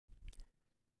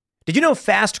Did you know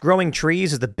Fast Growing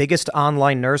Trees is the biggest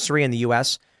online nursery in the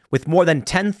US with more than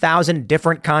 10,000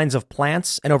 different kinds of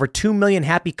plants and over 2 million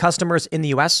happy customers in the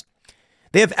US?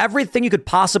 They have everything you could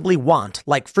possibly want,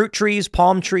 like fruit trees,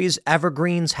 palm trees,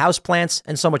 evergreens, houseplants,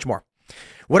 and so much more.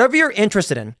 Whatever you're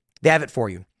interested in, they have it for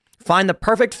you. Find the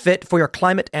perfect fit for your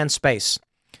climate and space.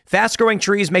 Fast Growing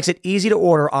Trees makes it easy to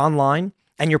order online,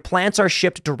 and your plants are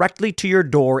shipped directly to your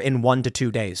door in 1 to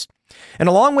 2 days. And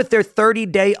along with their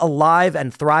 30-day Alive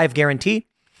and Thrive guarantee,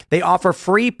 they offer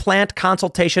free plant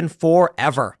consultation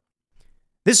forever.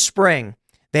 This spring,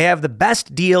 they have the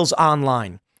best deals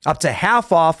online, up to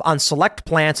half off on select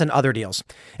plants and other deals.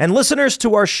 And listeners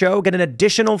to our show get an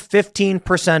additional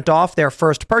 15% off their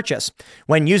first purchase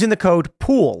when using the code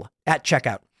POOL at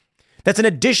checkout. That's an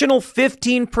additional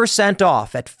 15%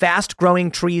 off at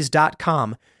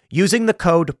fastgrowingtrees.com using the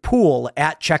code POOL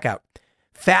at checkout.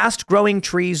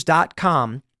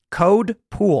 fastgrowingtrees.com, code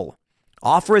POOL.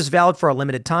 Offer is valid for a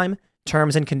limited time.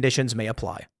 Terms and conditions may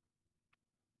apply.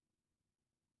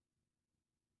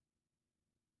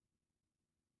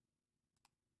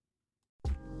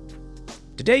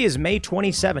 Today is May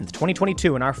 27th,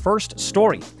 2022, and our first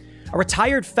story. A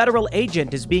retired federal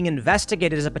agent is being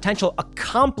investigated as a potential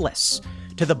accomplice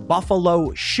to the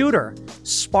Buffalo shooter,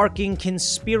 sparking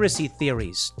conspiracy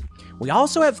theories. We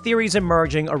also have theories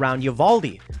emerging around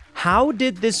Uvalde. How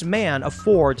did this man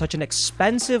afford such an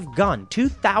expensive gun,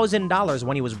 $2,000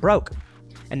 when he was broke?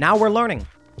 And now we're learning.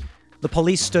 The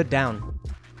police stood down.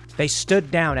 They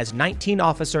stood down as 19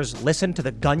 officers listened to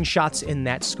the gunshots in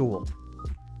that school.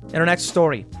 In our next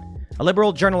story, a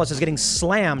liberal journalist is getting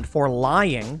slammed for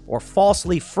lying or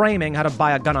falsely framing how to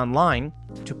buy a gun online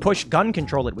to push gun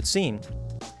control, it would seem.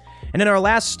 And in our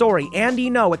last story, Andy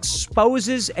Ngo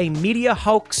exposes a media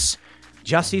hoax,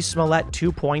 Jussie Smollett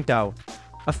 2.0,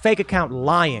 a fake account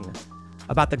lying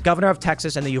about the governor of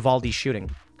Texas and the Uvalde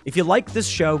shooting. If you like this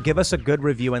show, give us a good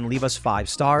review and leave us 5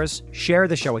 stars. Share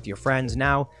the show with your friends.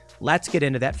 Now, let's get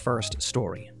into that first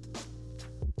story.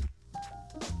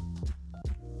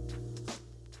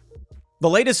 The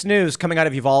latest news coming out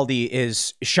of Uvalde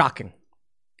is shocking.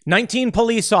 19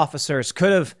 police officers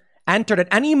could have entered at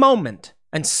any moment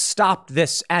and stopped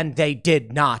this, and they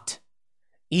did not,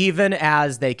 even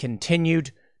as they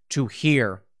continued to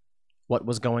hear what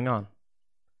was going on.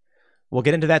 We'll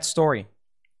get into that story.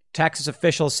 Texas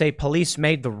officials say police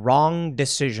made the wrong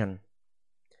decision.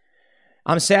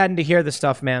 I'm saddened to hear this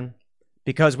stuff, man,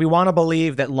 because we want to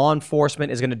believe that law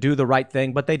enforcement is going to do the right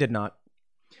thing, but they did not.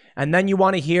 And then you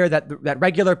want to hear that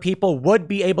regular people would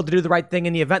be able to do the right thing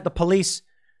in the event the police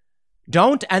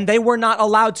don't, and they were not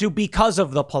allowed to because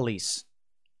of the police.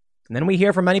 And then we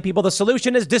hear from many people the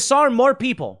solution is disarm more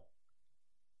people.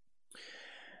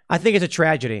 I think it's a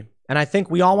tragedy, and I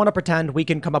think we all want to pretend we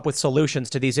can come up with solutions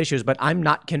to these issues, but I'm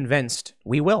not convinced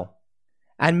we will.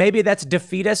 And maybe that's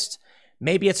defeatist,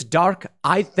 maybe it's dark.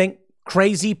 I think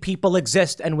crazy people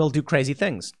exist and will do crazy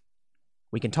things.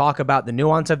 We can talk about the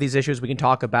nuance of these issues. We can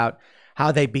talk about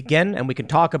how they begin, and we can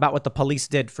talk about what the police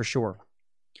did for sure.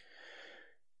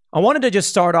 I wanted to just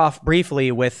start off briefly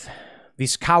with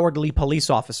these cowardly police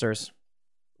officers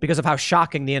because of how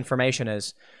shocking the information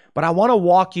is. But I want to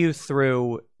walk you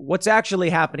through what's actually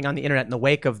happening on the internet in the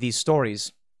wake of these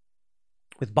stories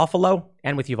with Buffalo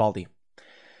and with Uvalde.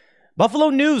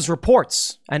 Buffalo News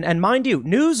reports, and mind you,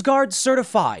 NewsGuard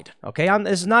certified. Okay,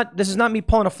 this is not me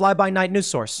pulling a fly-by-night news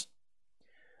source.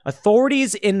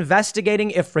 Authorities investigating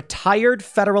if retired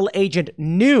federal agent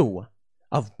knew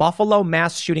of Buffalo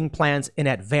mass shooting plans in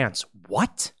advance.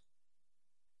 What?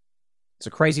 It's a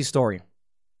crazy story.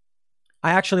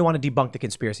 I actually want to debunk the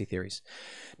conspiracy theories.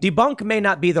 Debunk may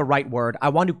not be the right word. I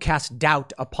want to cast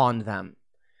doubt upon them.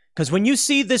 Because when you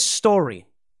see this story,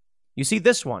 you see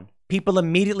this one, people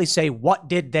immediately say, what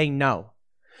did they know?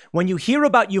 When you hear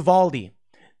about Uvalde,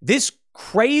 this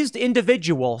crazed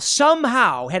individual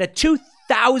somehow had a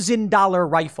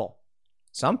 $2,000 rifle.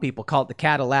 Some people call it the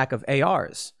Cadillac of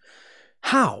ARs.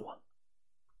 How?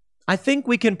 I think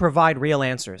we can provide real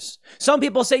answers. Some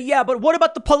people say, yeah, but what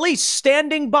about the police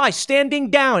standing by, standing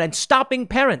down, and stopping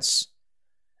parents?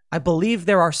 I believe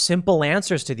there are simple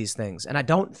answers to these things, and I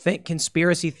don't think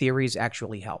conspiracy theories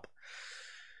actually help.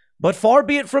 But far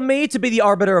be it from me to be the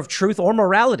arbiter of truth or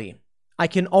morality. I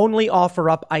can only offer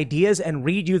up ideas and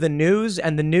read you the news,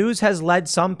 and the news has led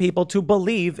some people to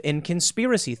believe in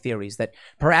conspiracy theories that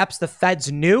perhaps the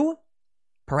feds knew,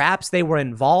 perhaps they were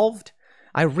involved.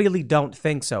 I really don't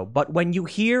think so. But when you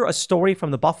hear a story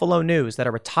from the Buffalo News that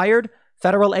a retired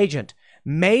federal agent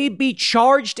may be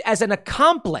charged as an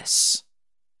accomplice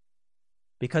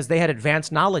because they had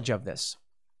advanced knowledge of this,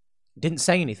 didn't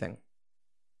say anything.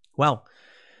 Well,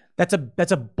 That's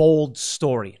a bold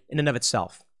story in and of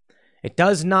itself. It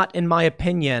does not, in my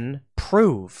opinion,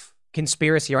 prove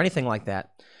conspiracy or anything like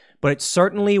that, but it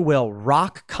certainly will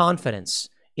rock confidence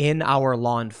in our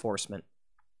law enforcement.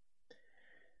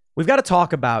 We've got to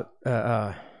talk about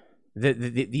the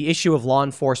issue of law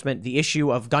enforcement, the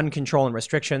issue of gun control and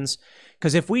restrictions,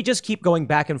 because if we just keep going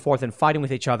back and forth and fighting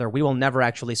with each other, we will never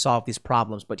actually solve these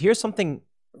problems. But here's something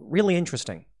really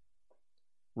interesting.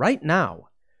 Right now,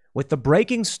 with the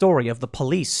breaking story of the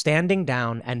police standing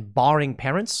down and barring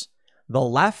parents, the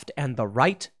left and the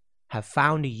right have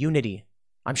found unity.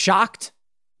 I'm shocked.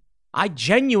 I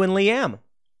genuinely am.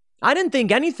 I didn't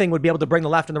think anything would be able to bring the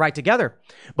left and the right together.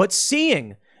 But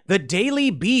seeing the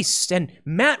Daily Beast and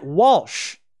Matt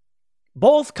Walsh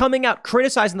both coming out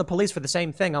criticizing the police for the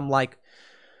same thing, I'm like,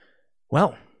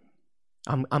 well,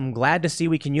 I'm glad to see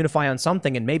we can unify on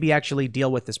something and maybe actually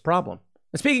deal with this problem.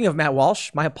 And speaking of Matt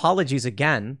Walsh, my apologies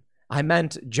again. I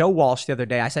meant Joe Walsh the other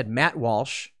day. I said Matt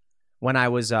Walsh when I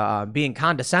was being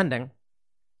condescending.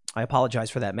 I apologize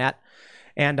for that, Matt.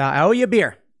 And I owe you a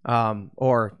beer,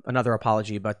 or another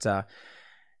apology. But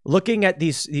looking at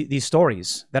these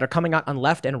stories that are coming out on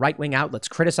left and right-wing outlets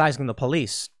criticizing the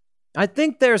police, I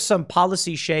think there's some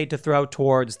policy shade to throw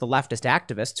towards the leftist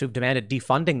activists who've demanded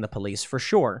defunding the police, for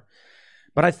sure.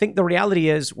 But I think the reality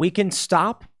is we can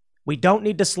stop. We don't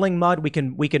need to sling mud. We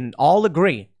can all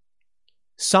agree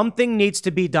something needs to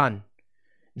be done.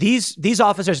 These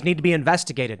officers need to be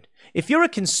investigated. If you're a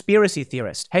conspiracy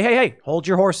theorist, hey, hold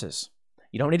your horses.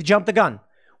 You don't need to jump the gun.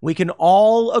 We can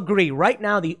all agree right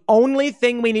now the only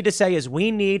thing we need to say is we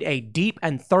need a deep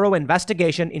and thorough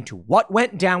investigation into what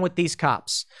went down with these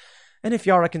cops. And if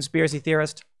you're a conspiracy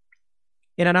theorist,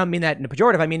 and I don't mean that in a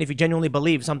pejorative, I mean if you genuinely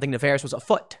believe something nefarious was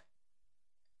afoot,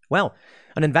 well,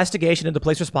 an investigation into the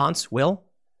police response will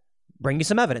bring you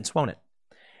some evidence, won't it?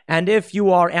 And if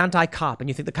you are anti-cop and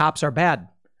you think the cops are bad,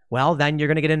 well, then you're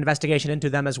going to get an investigation into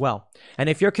them as well. And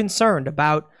if you're concerned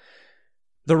about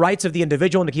the rights of the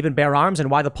individual to keep and bear arms and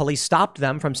why the police stopped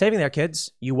them from saving their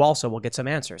kids, you also will get some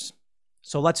answers.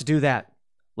 So let's do that.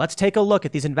 Let's take a look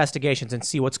at these investigations and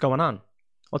see what's going on.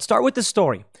 Let's start with the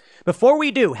story. Before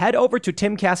we do, head over to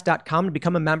timcast.com to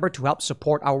become a member to help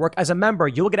support our work. As a member,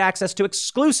 you'll get access to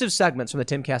exclusive segments from the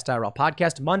Timcast IRL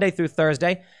podcast Monday through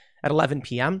Thursday at 11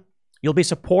 p.m. You'll be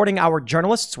supporting our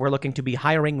journalists. We're looking to be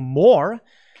hiring more.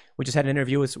 We just had an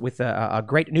interview with a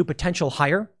great new potential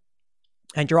hire.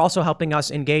 And you're also helping us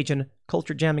engage in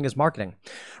culture jamming as marketing.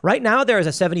 Right now, there is a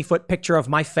 70-foot picture of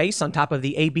my face on top of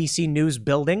the ABC News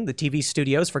building, the TV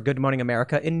studios for Good Morning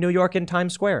America in New York in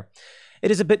Times Square.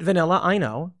 It is a bit vanilla, I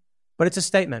know, but it's a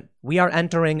statement. We are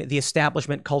entering the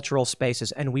establishment cultural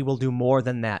spaces, and we will do more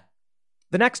than that.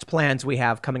 The next plans we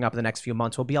have coming up in the next few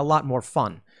months will be a lot more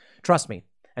fun. Trust me.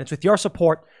 And it's with your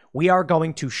support, we are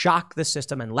going to shock the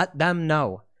system and let them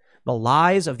know the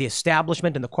lies of the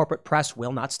establishment and the corporate press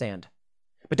will not stand.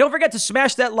 But don't forget to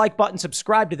smash that like button,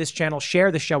 subscribe to this channel,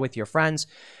 share the show with your friends.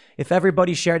 If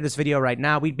everybody shared this video right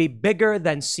now, we'd be bigger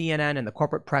than CNN and the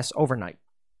corporate press overnight.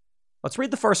 Let's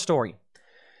read the first story.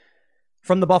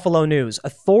 From the Buffalo News,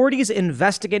 authorities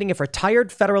investigating if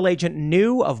retired federal agent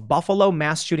knew of Buffalo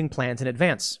mass shooting plans in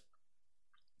advance.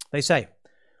 They say,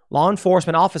 law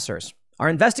enforcement officers are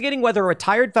investigating whether a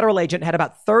retired federal agent had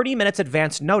about 30 minutes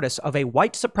advance notice of a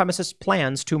white supremacist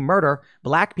plans to murder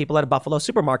black people at a Buffalo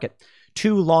supermarket.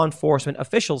 Two law enforcement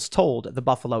officials told the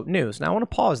Buffalo News. Now, I want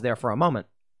to pause there for a moment.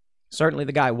 Certainly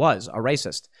the guy was a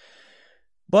racist.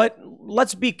 But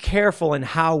let's be careful in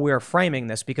how we're framing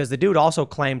this, because the dude also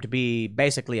claimed to be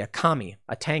basically a commie,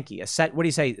 a tanky,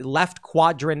 left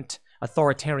quadrant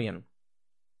authoritarian.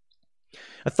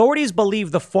 Authorities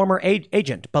believe the former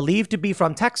agent, believed to be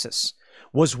from Texas,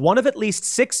 was one of at least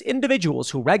 6 individuals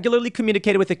who regularly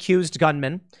communicated with accused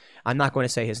gunmen, I'm not going to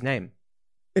say his name,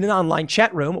 in an online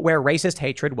chat room where racist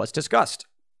hatred was discussed.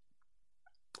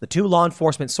 The 2 law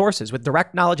enforcement sources with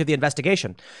direct knowledge of the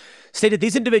investigation stated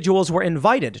these individuals were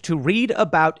invited to read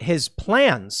about his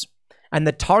plans and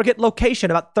the target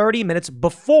location about 30 minutes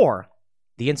before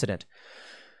the incident.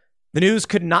 The news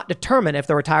could not determine if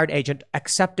the retired agent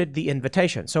accepted the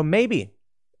invitation. So maybe,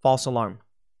 false alarm.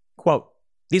 Quote,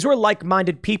 these were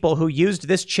like-minded people who used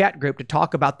this chat group to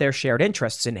talk about their shared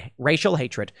interests in racial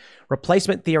hatred,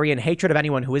 replacement theory, and hatred of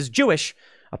anyone who is Jewish,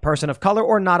 a person of color,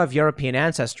 or not of European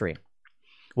ancestry.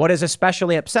 What is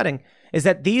especially upsetting is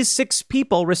that these 6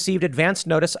 people received advance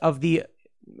notice of the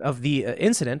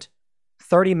incident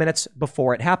 30 minutes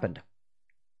before it happened.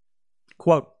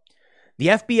 Quote, the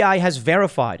FBI has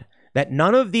verified that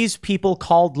none of these people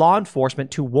called law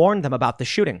enforcement to warn them about the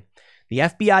shooting. The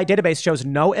FBI database shows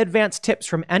no advance tips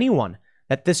from anyone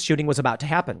that this shooting was about to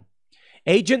happen.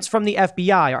 Agents from the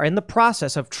FBI are in the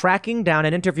process of tracking down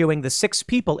and interviewing the 6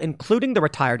 people, including the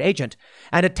retired agent,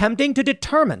 and attempting to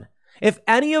determine if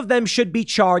any of them should be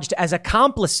charged as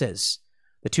accomplices.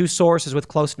 The 2 sources with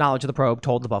close knowledge of the probe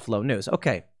told the Buffalo News.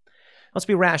 Okay, let's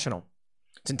be rational.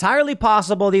 It's entirely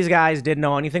possible these guys didn't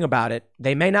know anything about it.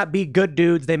 They may not be good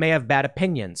dudes. They may have bad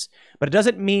opinions. But it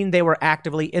doesn't mean they were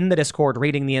actively in the Discord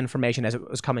reading the information as it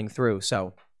was coming through.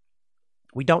 So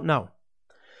we don't know.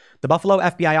 The Buffalo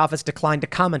FBI office declined to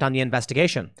comment on the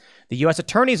investigation. The U.S.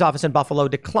 Attorney's Office in Buffalo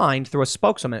declined through a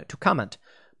spokesman to comment.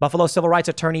 Buffalo civil rights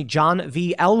attorney John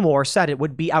V. Elmore said it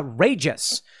would be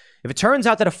outrageous if it turns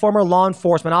out that a former law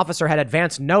enforcement officer had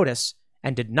advance notice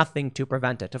and did nothing to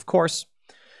prevent it. Of course,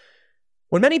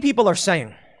 what many people are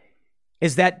saying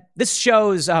is that this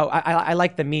shows, I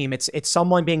like the meme. It's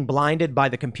someone being blinded by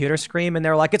the computer screen and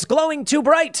they're like, it's glowing too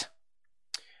bright.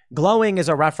 Glowing is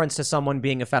a reference to someone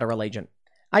being a federal agent.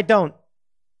 I don't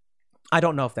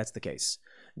know if that's the case.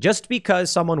 Just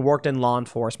because someone worked in law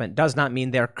enforcement does not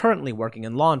mean they're currently working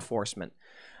in law enforcement.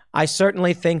 I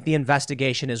certainly think the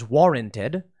investigation is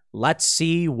warranted. Let's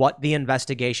see what the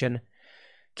investigation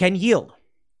can yield,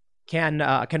 can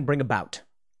bring about.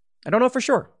 I don't know for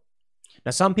sure.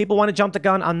 Now, some people want to jump the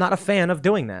gun. I'm not a fan of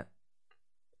doing that.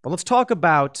 But let's talk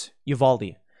about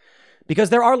Uvalde, because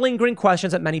there are lingering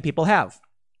questions that many people have.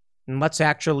 And let's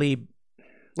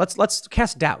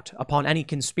cast doubt upon any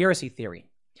conspiracy theory.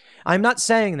 I'm not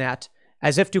saying that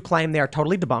as if to claim they are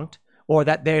totally debunked or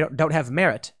that they don't have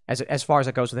merit as far as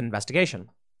it goes with an investigation.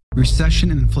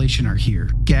 Recession and inflation are here.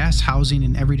 Gas, housing,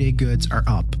 and everyday goods are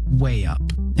up, way up.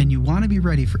 And you want to be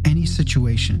ready for any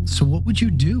situation. So what would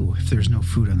you do if there's no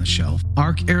food on the shelf?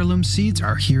 ARC Heirloom Seeds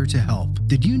are here to help.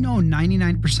 Did you know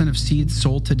 99% of seeds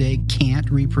sold today can't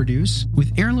reproduce?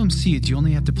 With Heirloom Seeds, you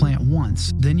only have to plant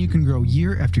once. Then you can grow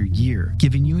year after year,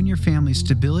 giving you and your family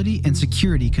stability and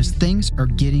security because things are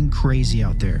getting crazy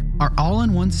out there. Our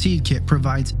all-in-one seed kit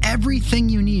provides everything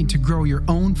you need to grow your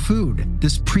own food.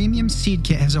 This premium seed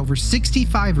kit has over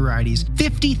 65 varieties,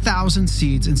 50,000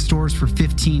 seeds, and stores for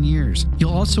 15 years.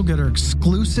 You'll also get our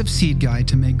exclusive seed guide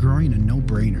to make growing a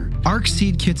no-brainer. ARC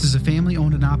Seed Kits is a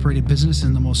family-owned and operated business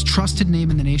and the most trusted name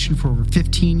in the nation for over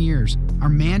 15 years. Our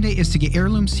mandate is to get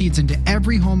heirloom seeds into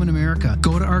every home in America.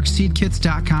 Go to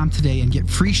arcseedkits.com today and get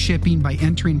free shipping by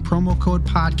entering promo code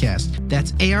podcast.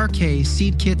 That's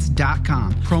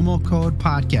ARKseedkits.com, promo code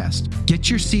podcast. Get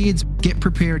your seeds, get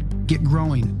prepared, get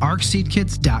growing.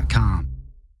 arcseedkits.com.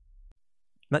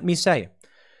 Let me say,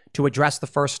 to address the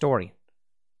first story,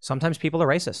 sometimes people are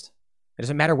racist. It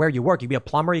doesn't matter where you work. You could be a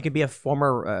plumber. You could be a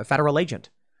former federal agent.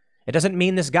 It doesn't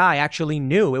mean this guy actually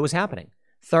knew it was happening.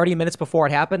 30 minutes before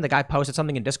it happened, the guy posted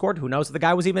something in Discord. Who knows if the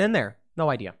guy was even in there? No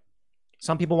idea.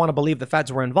 Some people want to believe the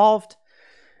feds were involved.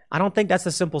 I don't think that's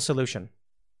the simple solution.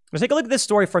 Let's take a look at this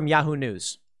story from Yahoo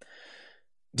News.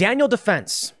 Daniel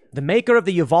Defense, the maker of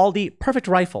the Uvalde Perfect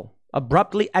Rifle,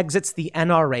 abruptly exits the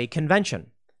NRA convention.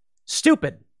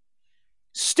 Stupid.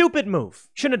 Stupid move.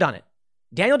 Shouldn't have done it.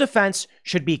 Daniel Defense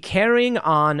should be carrying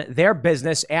on their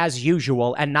business as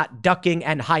usual and not ducking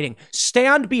and hiding.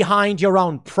 Stand behind your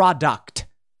own product.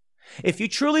 If you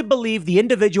truly believe the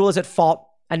individual is at fault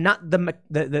and not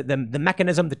the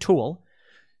mechanism, the tool,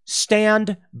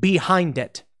 stand behind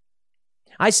it.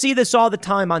 I see this all the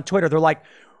time on Twitter. They're like,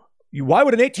 why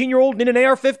would an 18-year-old need an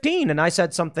AR-15? And I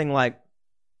said something like,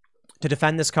 to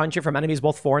defend this country from enemies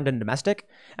both foreign and domestic.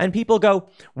 And people go,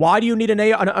 why do you need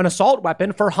an assault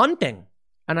weapon for hunting?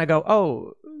 And I go,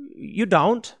 oh, you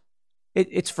don't.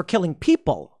 It's for killing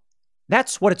people.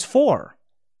 That's what it's for.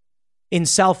 In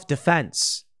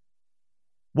self-defense.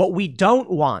 What we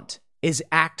don't want is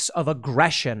acts of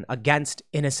aggression against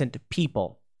innocent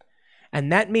people.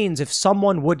 And that means if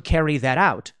someone would carry that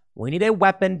out, we need a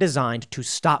weapon designed to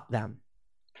stop them.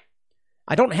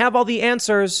 I don't have all the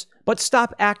answers, but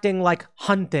stop acting like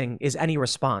hunting is any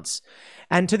response.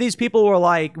 And to these people who are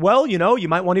like, well, you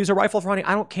might want to use a rifle for hunting.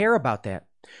 I don't care about that.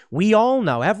 We all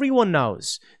know, everyone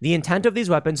knows, the intent of these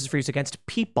weapons is for use against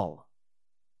people.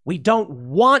 We don't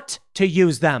want to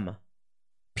use them.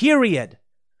 Period.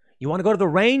 You want to go to the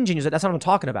range and use it? That's what I'm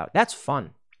talking about. That's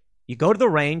fun. You go to the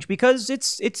range because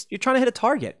you're trying to hit a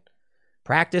target.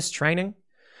 Practice, training.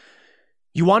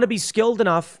 You want to be skilled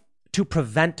enough to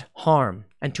prevent harm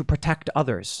and to protect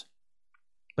others.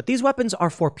 But these weapons are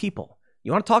for people.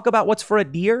 You want to talk about what's for a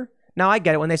deer? Now, I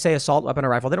get it. When they say assault weapon or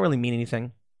rifle, they don't really mean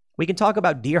anything. We can talk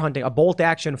about deer hunting, a bolt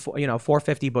action,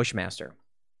 450 Bushmaster,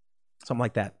 something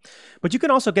like that. But you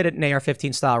can also get an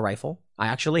AR-15 style rifle. I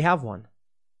actually have one.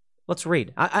 Let's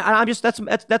read. I'm just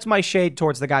that's my shade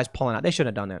towards the guys pulling out. They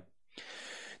shouldn't have done that.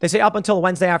 They say up until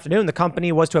Wednesday afternoon, the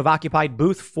company was to have occupied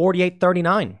booth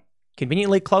 4839.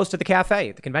 conveniently close to the cafe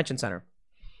at the convention center.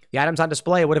 The items on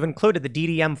display would have included the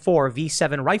DDM-4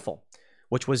 V7 rifle,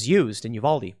 which was used in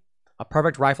Uvalde. A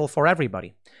perfect rifle for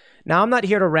everybody. Now, I'm not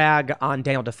here to rag on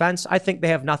Daniel Defense. I think they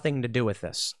have nothing to do with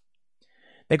this.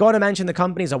 They go on to mention the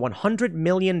company's a $100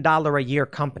 million a year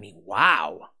company.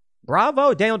 Wow.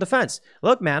 Bravo, Daniel Defense.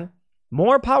 Look, man,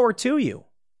 more power to you.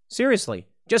 Seriously,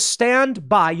 just stand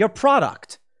by your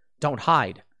product. Don't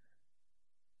hide.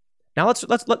 Now,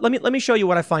 let me show you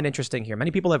what I find interesting here.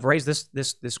 Many people have raised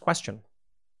this question.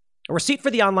 A receipt for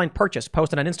the online purchase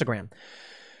posted on Instagram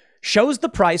shows the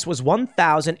price was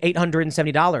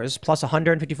 $1,870 plus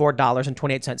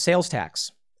 $154.28 sales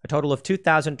tax, a total of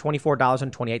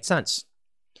 $2,024.28.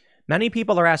 Many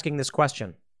people are asking this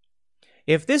question.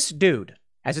 If this dude,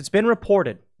 as it's been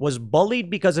reported, was bullied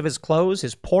because of his clothes,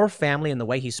 his poor family, and the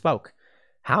way he spoke,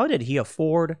 how did he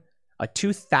afford a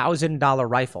 $2,000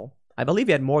 rifle? I believe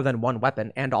he had more than one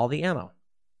weapon and all the ammo.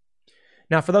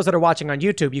 Now, for those that are watching on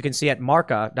YouTube, you can see at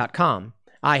marca.com,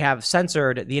 I have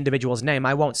censored the individual's name.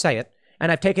 I won't say it.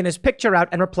 And I've taken his picture out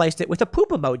and replaced it with a poop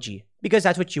emoji because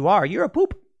that's what you are. You're a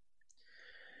poop.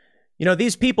 You know,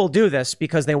 these people do this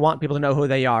because they want people to know who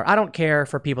they are. I don't care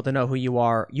for people to know who you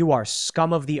are. You are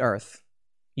scum of the earth.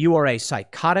 You are a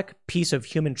psychotic piece of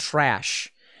human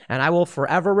trash. And I will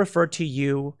forever refer to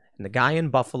you and the guy in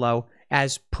Buffalo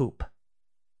as poop.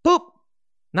 Poop.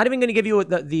 Not even going to give you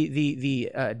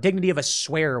the dignity of a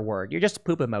swear word. You're just a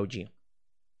poop emoji.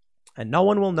 And no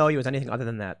one will know you as anything other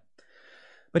than that.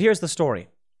 But here's the story.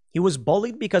 He was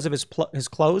bullied because of his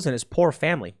clothes and his poor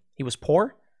family. He was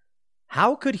poor?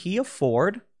 How could he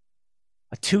afford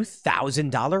a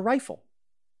 $2,000 rifle?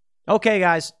 Okay,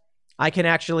 guys. I can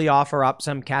actually offer up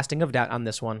some casting of doubt on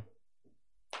this one.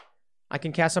 I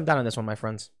can cast some doubt on this one, my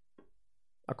friends.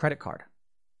 A credit card.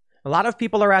 A lot of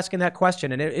people are asking that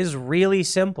question, and it is really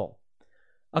simple.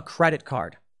 A credit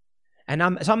card.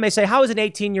 And some may say, how is an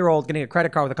 18-year-old getting a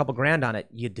credit card with a couple grand on it?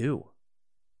 You do.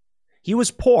 He was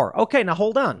poor. Okay, now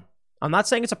hold on. I'm not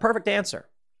saying it's a perfect answer.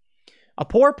 A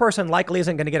poor person likely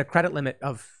isn't going to get a credit limit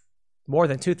of more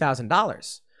than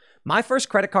 $2,000. My first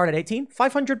credit card at 18,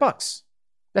 $500.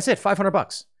 That's it,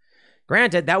 $500.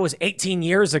 Granted, that was 18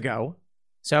 years ago.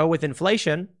 So with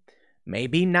inflation,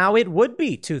 maybe now it would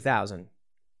be $2,000.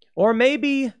 Or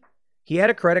maybe he had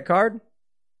a credit card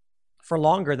for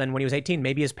longer than when he was 18.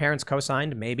 Maybe his parents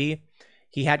co-signed. Maybe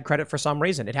he had credit for some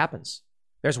reason. It happens.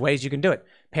 There's ways you can do it.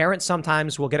 Parents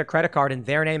sometimes will get a credit card in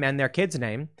their name and their kid's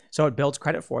name, so it builds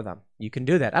credit for them. You can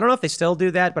do that. I don't know if they still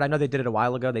do that, but I know they did it a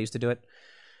while ago. They used to do it.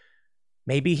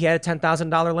 Maybe he had a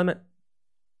 $10,000 limit,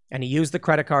 and he used the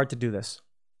credit card to do this.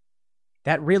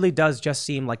 That really does just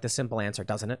seem like the simple answer,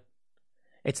 doesn't it?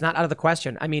 It's not out of the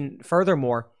question. I mean,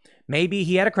 furthermore, maybe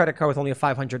he had a credit card with only a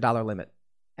 $500 limit.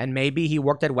 And maybe he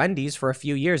worked at Wendy's for a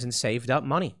few years and saved up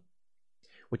money.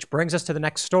 Which brings us to the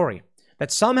next story that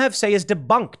some have say is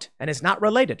debunked and is not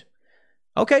related.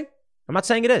 Okay, I'm not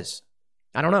saying it is.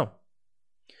 I don't know.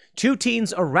 2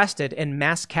 teens arrested in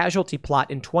mass casualty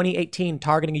plot in 2018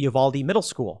 targeting a Uvalde middle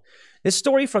school. This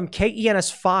story from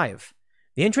KENS5.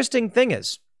 The interesting thing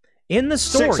is, in the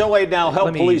story... 608 now,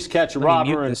 help police catch a robber.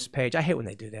 Mute this page. I hate when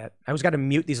they do that. I always got to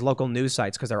mute these local news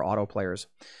sites because they're auto players.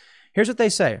 Here's what they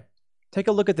say. Take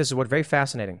a look at this. It's very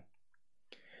fascinating.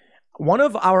 One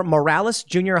of our Morales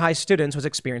Junior High students was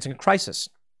experiencing a crisis.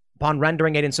 Upon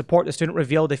rendering aid and support, the student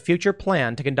revealed a future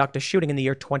plan to conduct a shooting in the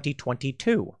year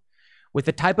 2022, with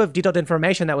the type of detailed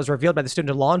information that was revealed by the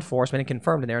student to law enforcement and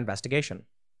confirmed in their investigation.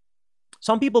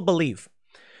 Some people believe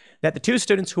that the 2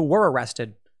 students who were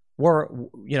arrested were,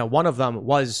 one of them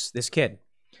was this kid.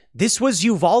 This was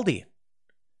Uvalde.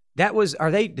 Did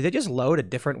they just load a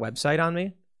different website on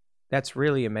me? That's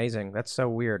really amazing. That's so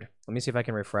weird. Let me see if I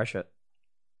can refresh it.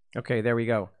 Okay, there we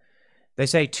go. They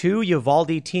say 2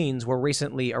 Uvalde teens were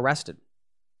recently arrested.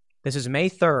 This is May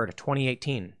 3rd,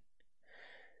 2018.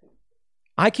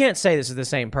 I can't say this is the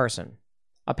same person.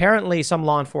 Apparently, some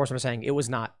law enforcement are saying it was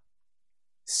not.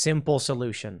 Simple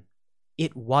solution.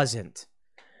 It wasn't.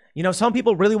 Some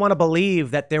people really want to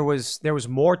believe that there was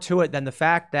more to it than the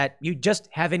fact that you just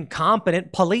have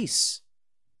incompetent police.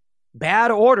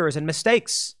 Bad orders and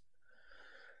mistakes.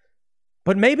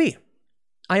 But maybe.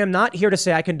 I am not here to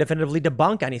say I can definitively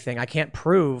debunk anything. I can't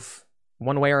prove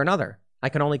one way or another. I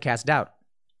can only cast doubt.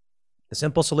 The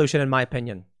simple solution, in my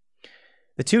opinion.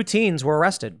 The 2 teens were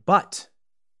arrested, but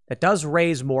that does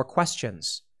raise more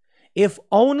questions. If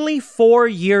only 4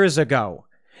 years ago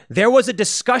there was a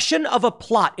discussion of a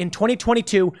plot in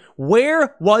 2022,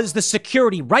 where was the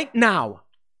security right now?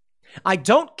 I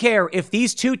don't care if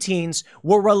these two teens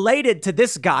were related to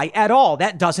this guy at all.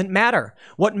 That doesn't matter.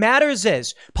 What matters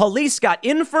is police got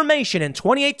information in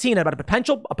 2018 about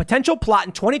a potential plot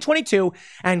in 2022,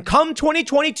 and come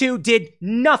 2022 did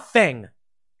nothing.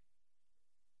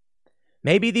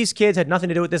 Maybe these kids had nothing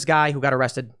to do with this guy who got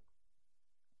arrested.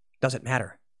 Doesn't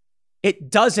matter. It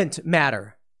doesn't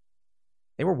matter.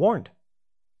 They were warned.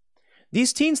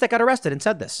 These teens that got arrested and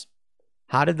said this,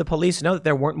 how did the police know that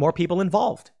there weren't more people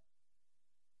involved?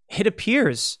 It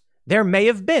appears there may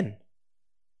have been,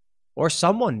 or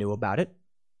someone knew about it,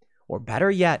 or better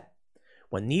yet,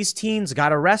 when these teens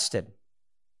got arrested,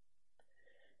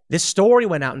 this story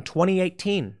went out in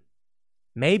 2018.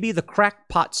 Maybe the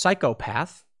crackpot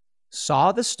psychopath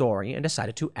saw the story and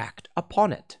decided to act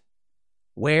upon it.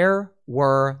 Where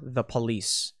were the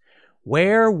police?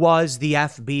 Where was the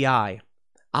FBI?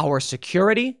 Our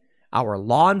security, our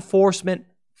law enforcement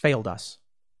failed us.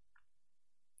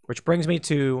 Which brings me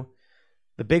to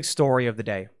the big story of the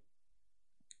day.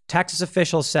 Texas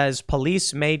official says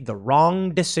police made the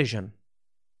wrong decision.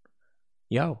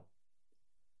 Yo,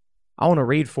 I want to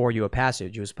read for you a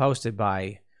passage. It was posted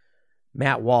by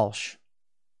Matt Walsh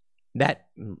that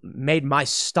made my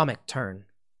stomach turn.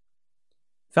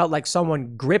 Felt like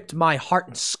someone gripped my heart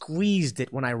and squeezed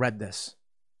it when I read this.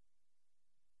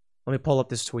 Let me pull up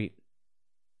this tweet.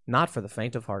 Not for the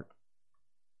faint of heart.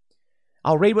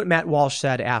 I'll read what Matt Walsh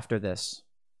said after this.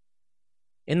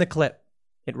 In the clip,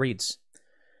 it reads,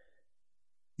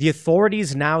 "The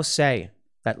authorities now say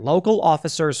that local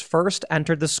officers first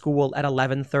entered the school at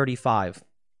 11:35,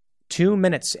 2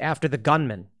 minutes after the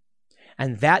gunman,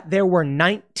 and that there were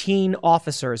 19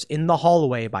 officers in the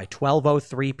hallway by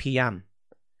 12:03 p.m.,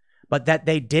 but that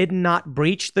they did not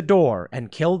breach the door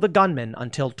and kill the gunman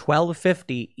until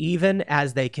 12:50, even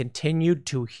as they continued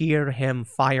to hear him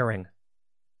firing."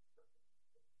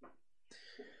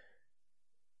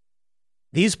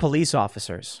 These police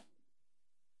officers,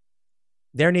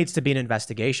 there needs to be an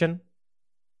investigation.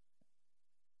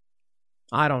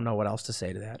 I don't know what else to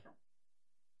say to that.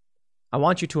 I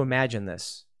want you to imagine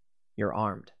this. You're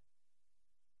armed.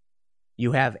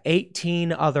 You have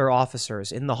 18 other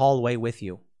officers in the hallway with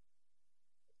you.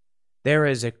 There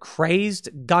is a crazed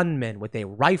gunman with a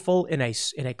rifle in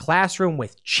a classroom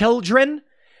with children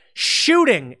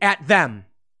shooting at them.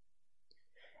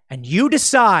 And you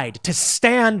decide to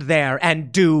stand there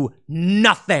and do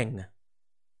nothing.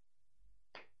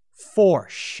 For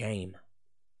shame.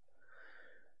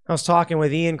 I was talking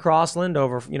with Ian Crossland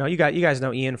over, you guys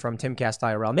know Ian from Timcast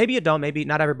IRL. Maybe you don't, maybe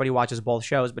not everybody watches both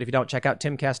shows, but if you don't, check out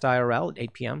Timcast IRL at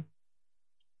 8 p.m.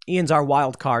 Ian's our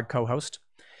wild card co-host.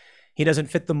 He doesn't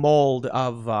fit the mold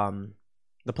of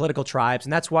the political tribes,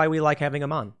 and that's why we like having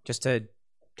him on, just to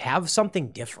have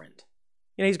something different.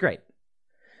 He's great,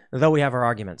 though we have our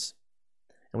arguments.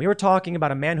 And we were talking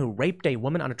about a man who raped a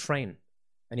woman on a train,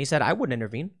 and he said, I wouldn't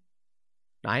intervene.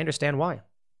 I understand why.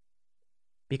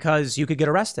 Because you could get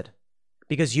arrested.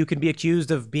 Because you could be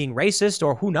accused of being racist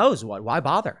or who knows what. Why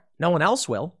bother? No one else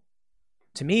will.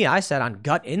 To me, I said on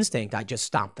gut instinct, I just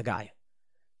stomped the guy.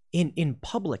 In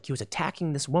public, he was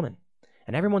attacking this woman,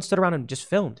 and everyone stood around and just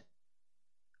filmed.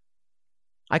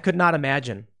 I could not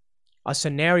imagine a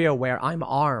scenario where I'm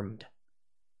armed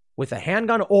with a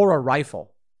handgun or a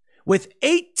rifle with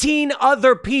 18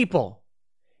 other people,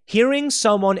 hearing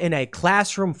someone in a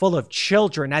classroom full of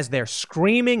children as they're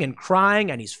screaming and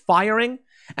crying and he's firing,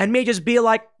 and me just be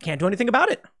like, can't do anything about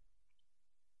it.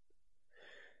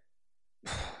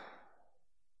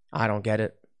 I don't get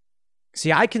it.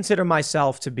 See, I consider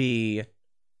myself to be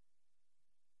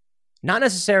not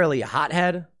necessarily a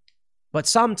hothead, but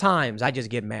sometimes I just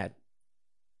get mad.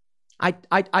 I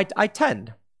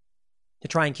tend to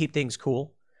try and keep things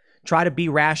cool, try to be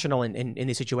rational in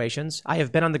these situations. I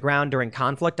have been on the ground during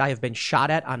conflict. I have been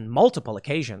shot at on multiple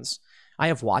occasions. I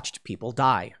have watched people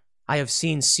die. I have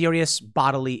seen serious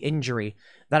bodily injury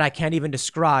that I can't even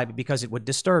describe because it would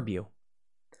disturb you.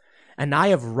 And I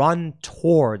have run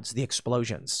towards the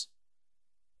explosions.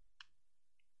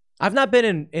 I've not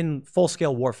been in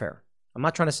full-scale warfare. I'm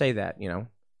not trying to say that,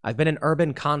 I've been in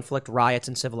urban conflict, riots,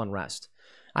 and civil unrest.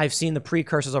 I've seen the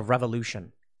precursors of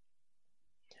revolution.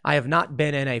 I have not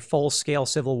been in a full-scale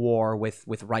civil war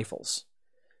with rifles.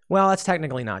 Well, that's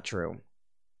technically not true.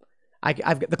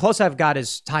 The closest I've got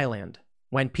is Thailand,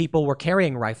 when people were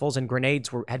carrying rifles and grenades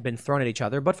had been thrown at each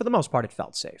other, but for the most part, it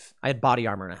felt safe. I had body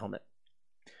armor and a helmet.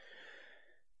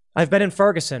 I've been in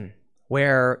Ferguson,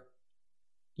 where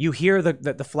you hear the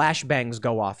flashbangs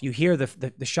go off. You hear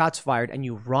the shots fired, and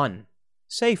you run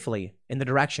safely in the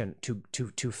direction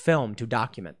to film, to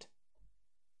document.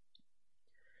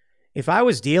 If I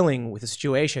was dealing with a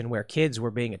situation where kids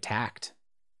were being attacked,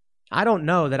 I don't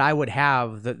know that I would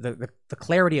have the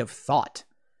clarity of thought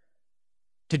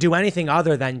to do anything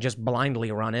other than just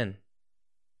blindly run in.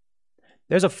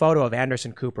 There's a photo of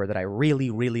Anderson Cooper that I really,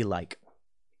 really like.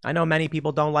 I know many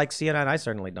people don't like seeing it. I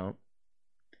certainly don't.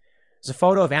 There's a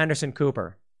photo of Anderson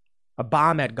Cooper. A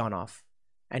bomb had gone off,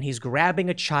 and he's grabbing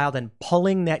a child and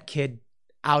pulling that kid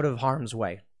out of harm's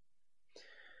way.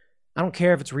 I don't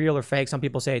care if it's real or fake. Some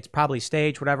people say it's probably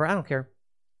staged, whatever. I don't care.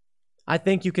 I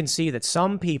think you can see that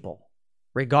some people,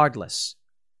 regardless,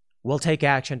 will take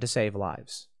action to save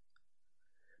lives.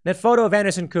 That photo of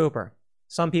Anderson Cooper,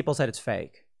 some people said it's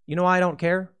fake. You know why I don't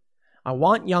care? I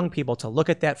want young people to look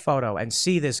at that photo and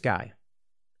see this guy.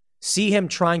 See him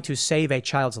trying to save a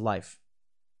child's life.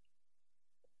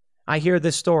 I hear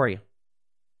this story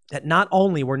that not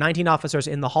only were 19 officers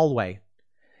in the hallway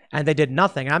and they did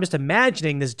nothing, and I'm just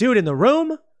imagining this dude in the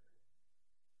room.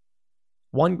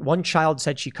 One child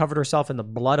said she covered herself in the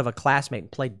blood of a classmate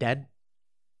and played dead.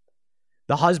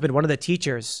 The husband, one of the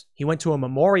teachers, he went to a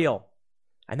memorial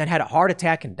and then had a heart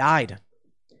attack and died.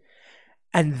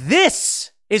 And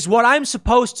this is what I'm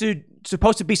supposed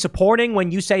to be supporting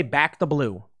when you say back the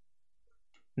blue.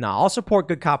 No, I'll support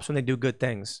good cops when they do good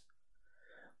things.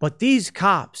 But these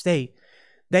cops, they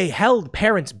held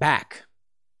parents back.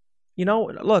 You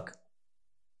know, look.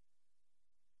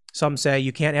 Some say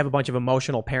you can't have a bunch of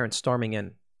emotional parents storming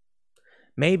in.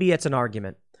 Maybe it's an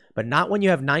argument, but not when you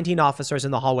have 19 officers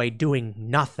in the hallway doing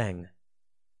nothing.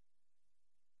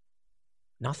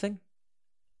 Nothing?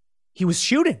 He was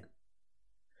shooting.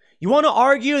 You want to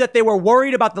argue that they were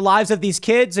worried about the lives of these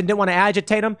kids and didn't want to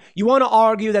agitate them? You want to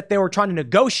argue that they were trying to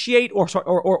negotiate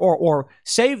or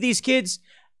save these kids?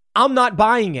 I'm not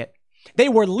buying it. They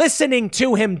were listening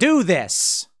to him do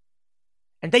this,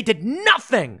 and they did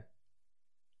nothing.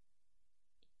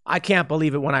 I can't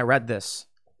believe it when I read this.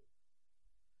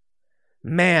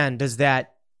 Man, does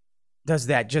that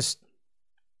just...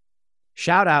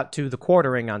 Shout out to the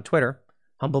Quartering on Twitter,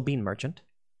 Humble Bean Merchant.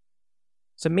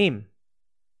 It's a meme.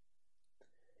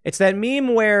 It's that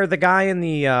meme where the guy in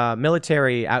the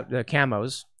military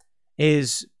camos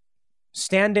is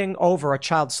standing over a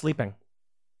child sleeping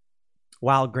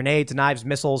while grenades, knives,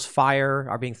 missiles, fire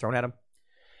are being thrown at him.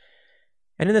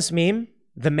 And in this meme,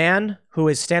 the man who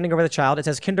is standing over the child, it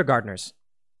says kindergartners.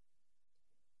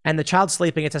 And the child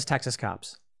sleeping, it says Texas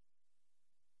cops.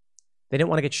 They didn't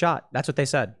want to get shot. That's what they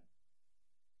said.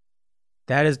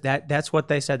 That's what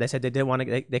they said. They said they didn't want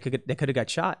to. They could have got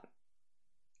shot.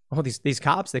 Oh, these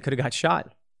cops, they could have got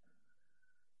shot.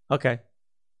 Okay.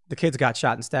 The kids got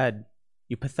shot instead.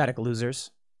 You pathetic losers.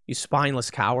 You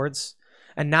spineless cowards.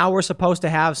 And now we're supposed to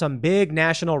have some big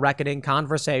national reckoning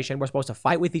conversation. We're supposed to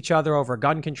fight with each other over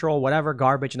gun control, whatever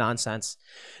garbage nonsense.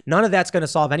 None of that's going to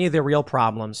solve any of the real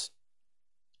problems.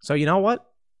 So you know what?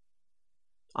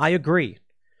 I agree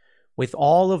with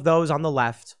all of those on the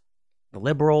left, the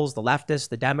liberals, the leftists,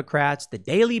 the Democrats, the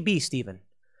Daily Beast even,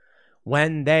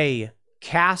 when they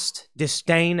cast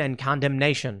disdain and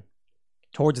condemnation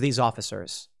towards these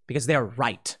officers because they're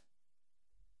right.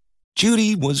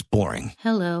 Judy was boring.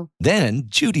 Hello. Then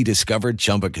Judy discovered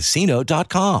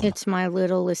ChumbaCasino.com. It's my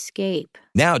little escape.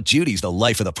 Now Judy's the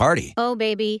life of the party. Oh,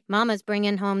 baby, mama's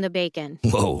bringing home the bacon.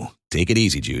 Whoa, take it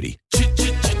easy, Judy.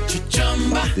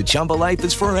 The Chumba life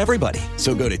is for everybody.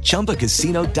 So go to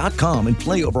ChumbaCasino.com and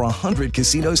play over 100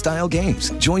 casino-style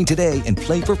games. Join today and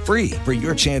play for free for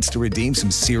your chance to redeem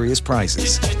some serious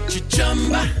prizes.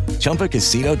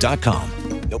 ChumbaCasino.com.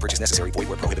 No purchase necessary. Void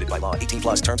where prohibited by law. 18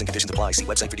 plus terms and conditions apply. See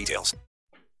website for details.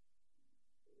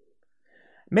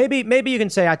 Maybe you can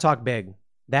say I talk big.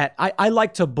 That I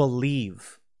like to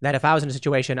believe that if I was in a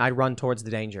situation, I'd run towards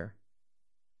the danger.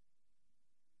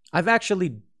 I've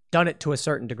actually done it to a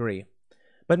certain degree.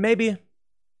 But maybe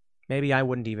I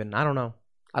wouldn't even. I don't know.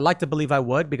 I'd like to believe I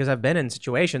would because I've been in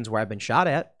situations where I've been shot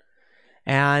at.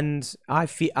 And I'll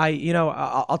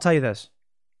tell you this.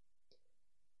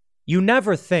 You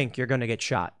never think you're going to get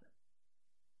shot.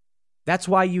 That's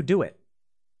why you do it.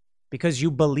 Because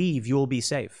you believe you will be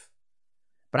safe.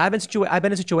 But I've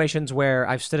been in situations where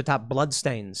I've stood atop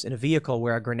bloodstains in a vehicle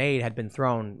where a grenade had been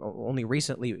thrown only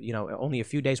recently, only a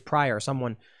few days prior.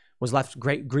 Someone was left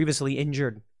grievously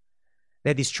injured. They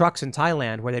had these trucks in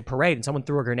Thailand where they'd parade and someone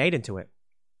threw a grenade into it.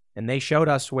 And they showed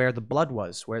us where the blood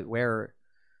was, where...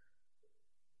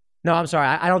 No, I'm sorry.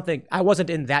 I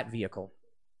wasn't in that vehicle.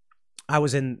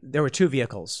 There were two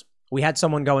vehicles. We had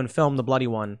someone go and film the bloody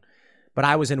one, but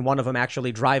I was in one of them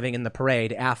actually driving in the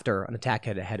parade after an attack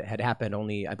had happened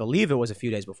only, I believe it was a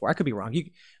few days before. I could be wrong.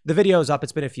 The video's up.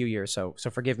 It's been a few years, so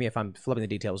forgive me if I'm flipping the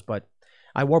details, but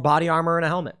I wore body armor and a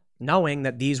helmet, knowing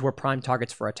that these were prime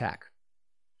targets for attack.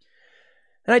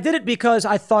 And I did it because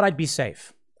I thought I'd be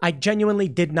safe. I genuinely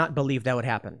did not believe that would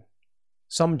happen.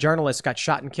 Some journalists got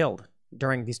shot and killed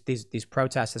during these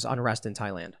protests, this unrest in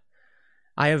Thailand.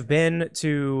 I have been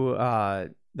to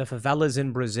the favelas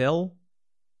in Brazil.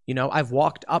 You know, I've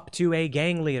walked up to a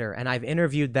gang leader and I've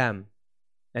interviewed them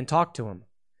and talked to them.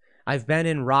 I've been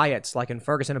in riots like in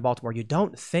Ferguson and Baltimore. You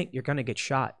don't think you're going to get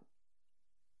shot.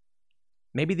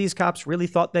 Maybe these cops really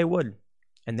thought they would,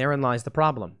 and therein lies the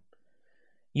problem.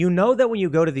 You know that when you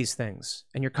go to these things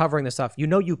and you're covering this stuff, you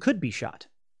know you could be shot.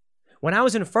 When I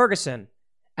was in Ferguson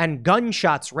and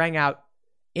gunshots rang out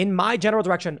in my general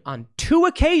direction on 2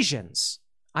 occasions,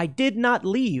 I did not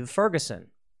leave Ferguson.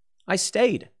 I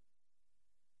stayed.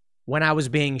 When I was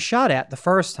being shot at the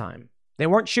first time, they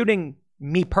weren't shooting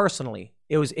me personally.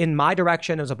 It was in my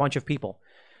direction. It was a bunch of people.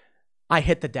 I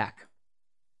hit the deck.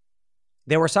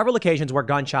 There were several occasions where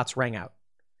gunshots rang out,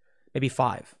 maybe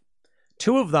 5.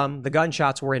 2 of them, the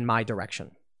gunshots were in my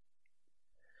direction.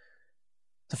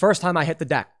 The first time I hit the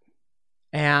deck,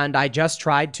 and I just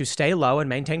tried to stay low and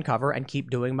maintain cover and keep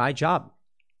doing my job.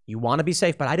 You want to be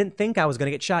safe, but I didn't think I was going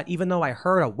to get shot, even though I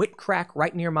heard a whip crack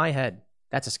right near my head.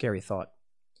 That's a scary thought.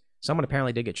 Someone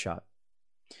apparently did get shot.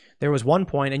 There was one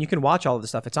point, and you can watch all of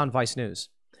this stuff, it's on Vice News,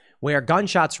 where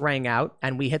gunshots rang out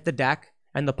and we hit the deck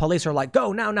and the police are like,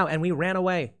 go now, and we ran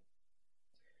away.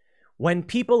 When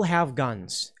people have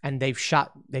guns and they've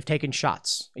taken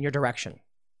shots in your direction,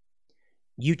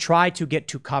 you try to get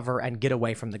to cover and get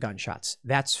away from the gunshots.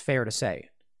 That's fair to say.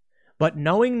 But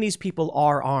knowing these people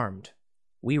are armed,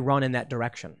 we run in that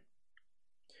direction.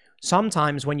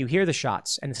 Sometimes when you hear the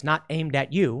shots and it's not aimed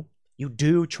at you, you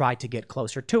do try to get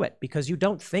closer to it because you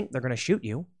don't think they're going to shoot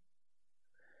you.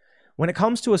 When it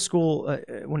comes to a school,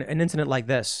 when an incident like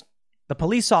this, the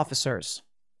police officers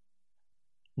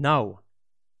know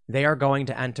they are going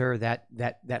to enter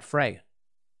that fray.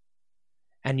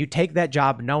 And you take that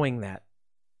job knowing that.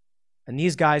 And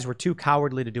these guys were too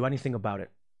cowardly to do anything about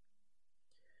it.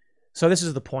 So this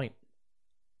is the point.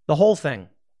 The whole thing.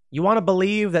 You want to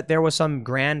believe that there was some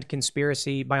grand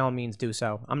conspiracy, by all means do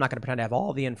so. I'm not going to pretend to have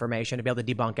all the information to be able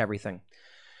to debunk everything.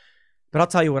 But I'll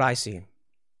tell you what I see.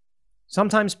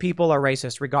 Sometimes people are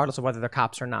racist regardless of whether they're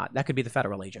cops or not. That could be the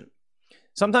federal agent.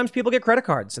 Sometimes people get credit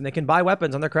cards and they can buy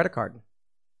weapons on their credit card.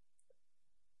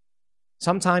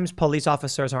 Sometimes police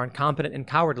officers are incompetent and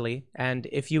cowardly, and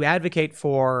if you advocate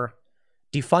for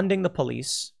defunding the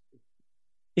police,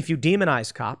 if you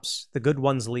demonize cops, the good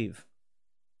ones leave.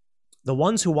 The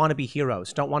ones who want to be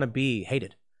heroes don't want to be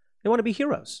hated. They want to be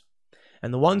heroes.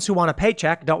 And the ones who want a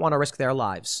paycheck don't want to risk their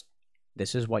lives.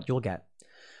 This is what you'll get.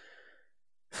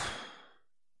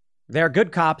 There are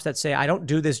good cops that say, I don't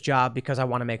do this job because I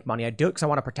want to make money. I do it because I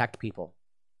want to protect people.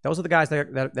 Those are the guys that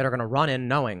are going to run in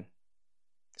knowing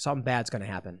something bad's going to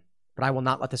happen. But I will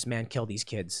not let this man kill these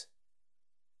kids.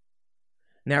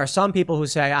 And there are some people who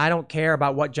say, I don't care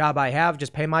about what job I have.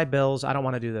 Just pay my bills. I don't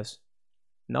want to do this.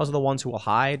 And those are the ones who will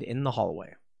hide in the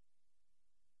hallway.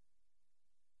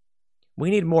 We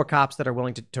need more cops that are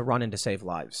willing to run in to save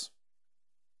lives.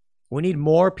 We need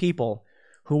more people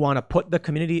who want to put the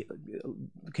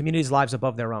community's lives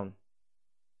above their own.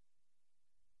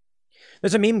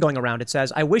 There's a meme going around. It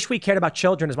says, I wish we cared about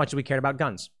children as much as we cared about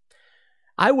guns.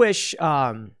 I wish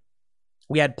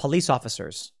we had police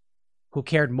officers who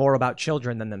cared more about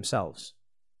children than themselves.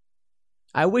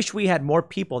 I wish we had more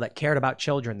people that cared about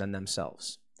children than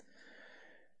themselves.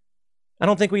 I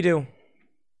don't think we do.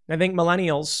 I think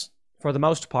millennials, for the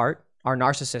most part, are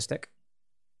narcissistic.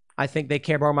 I think they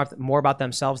care more about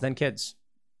themselves than kids.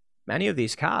 Many of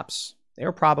these cops, they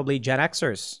were probably Gen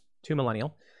Xers to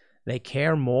millennial. They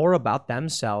care more about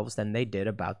themselves than they did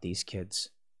about these kids.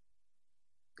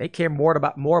 They care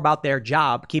more about their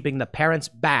job, keeping the parents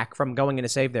back from going in to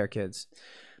save their kids.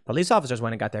 Police officers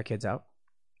went and got their kids out.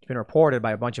 It's been reported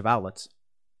by a bunch of outlets.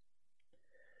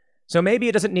 So maybe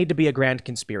it doesn't need to be a grand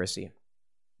conspiracy.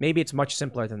 Maybe it's much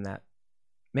simpler than that.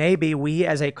 Maybe we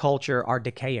as a culture are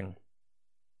decaying.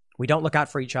 We don't look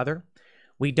out for each other.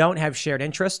 We don't have shared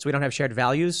interests. We don't have shared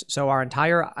values. So our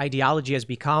entire ideology has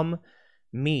become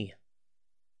me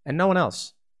and no one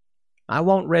else. I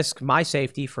won't risk my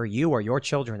safety for you or your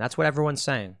children. That's what everyone's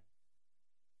saying.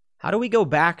 How do we go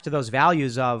back to those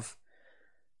values of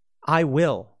I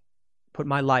will put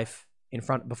my life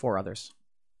before others?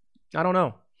 I don't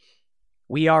know.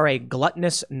 We are a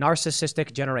gluttonous,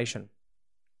 narcissistic generation.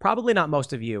 Probably not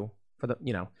most of you,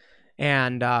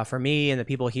 and for me and the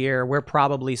people here, we're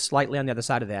probably slightly on the other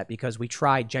side of that because we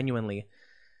try genuinely.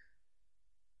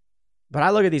 But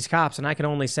I look at these cops and I can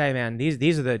only say, man,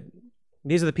 these are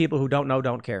the people who don't know,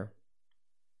 don't care.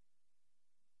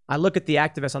 I look at the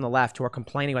activists on the left who are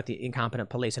complaining about the incompetent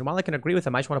police. And while I can agree with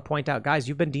them, I just want to point out, guys,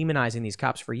 you've been demonizing these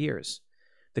cops for years.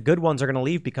 The good ones are going to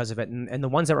leave because of it. And the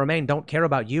ones that remain don't care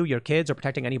about you, your kids, or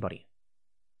protecting anybody.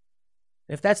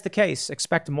 If that's the case,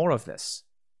 expect more of this.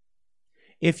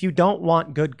 If you don't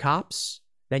want good cops,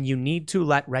 then you need to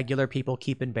let regular people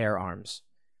keep and bear arms.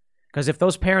 Because if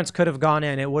those parents could have gone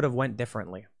in, it would have went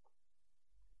differently.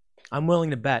 I'm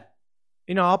willing to bet.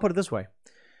 I'll put it this way.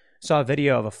 Saw a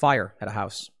video of a fire at a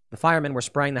house. The firemen were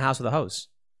spraying the house with a hose.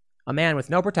 A man with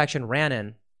no protection ran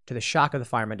in to the shock of the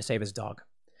firemen to save his dog.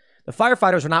 The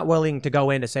firefighters were not willing to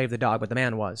go in to save the dog, but the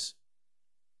man was.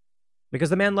 Because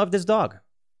the man loved his dog.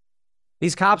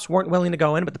 These cops weren't willing to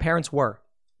go in, but the parents were,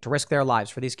 to risk their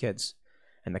lives for these kids.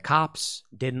 And the cops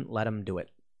didn't let them do it.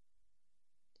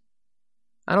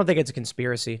 I don't think it's a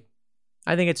conspiracy.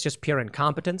 I think it's just pure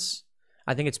incompetence.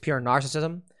 I think it's pure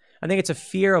narcissism. I think it's a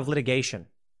fear of litigation.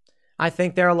 I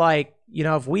think they're like,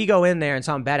 if we go in there and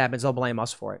something bad happens, they'll blame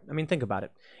us for it. I mean, think about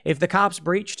it. If the cops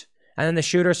breached and then the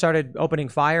shooter started opening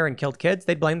fire and killed kids,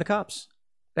 they'd blame the cops.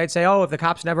 They'd say, if the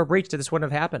cops never breached it, this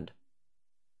wouldn't have happened.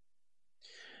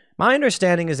 My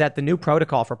understanding is that the new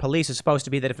protocol for police is supposed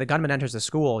to be that if the gunman enters the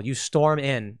school, you storm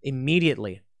in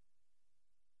immediately.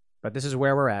 But this is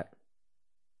where we're at.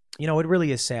 It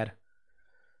really is sad.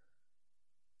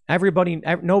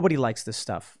 Nobody likes this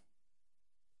stuff.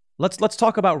 Let's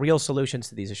talk about real solutions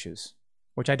to these issues,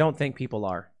 which I don't think people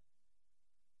are.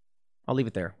 I'll leave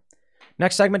it there.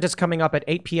 Next segment is coming up at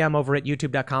 8 p.m. over at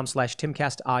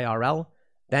youtube.com/TimcastIRL.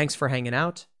 Thanks for hanging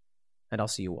out, and I'll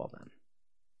see you all then.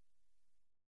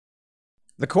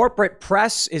 The corporate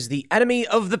press is the enemy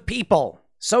of the people.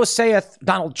 So saith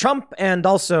Donald Trump and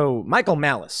also Michael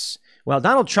Malice. Well,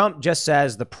 Donald Trump just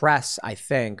says the press, I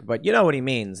think, but you know what he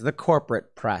means, the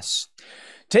corporate press.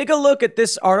 Take a look at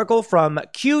this article from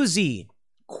QZ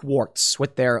Quartz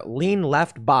with their lean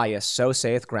left bias, so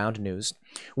saith Ground News.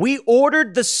 We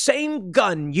ordered the same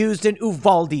gun used in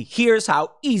Uvalde. Here's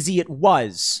how easy it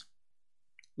was.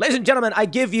 Ladies and gentlemen, I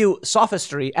give you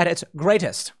sophistry at its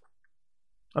greatest.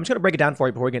 I'm just going to break it down for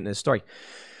you before we get into this story.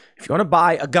 If you want to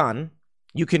buy a gun,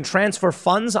 you can transfer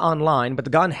funds online, but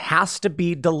the gun has to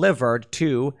be delivered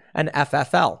to an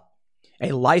FFL,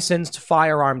 a licensed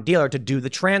firearm dealer, to do the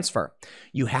transfer.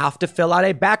 You have to fill out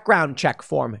a background check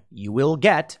form. You will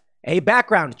get a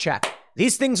background check.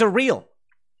 These things are real.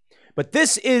 But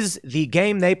this is the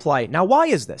game they play. Now, why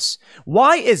is this?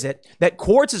 Why is it that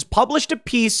Quartz has published a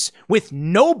piece with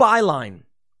no byline?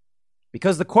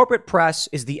 Because the corporate press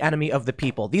is the enemy of the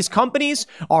people. These companies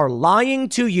are lying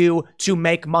to you to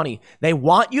make money. They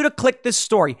want you to click this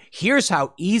story. Here's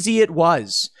how easy it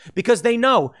was. Because they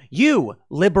know you,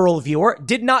 liberal viewer,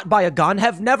 did not buy a gun,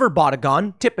 have never bought a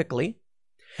gun, typically.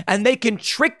 And they can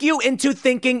trick you into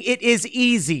thinking it is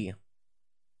easy.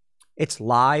 It's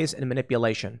lies and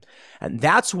manipulation. And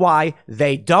that's why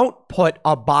they don't put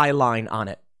a byline on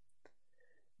it.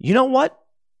 You know what?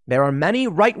 There are many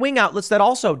right-wing outlets that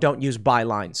also don't use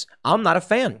bylines. I'm not a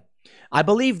fan. I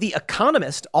believe The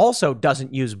Economist also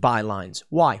doesn't use bylines.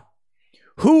 Why?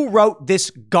 Who wrote this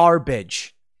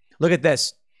garbage? Look at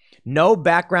this. No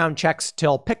background checks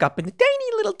till pickup in the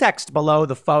tiny little text below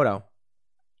the photo.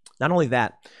 Not only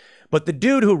that, but the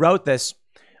dude who wrote this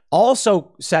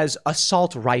also says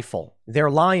assault rifle.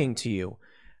 They're lying to you.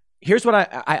 Here's what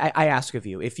I ask of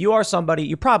you. If you are somebody,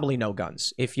 you probably know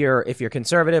guns. If you're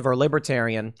conservative or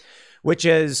libertarian, which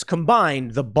is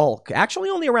combined the bulk, actually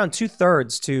only around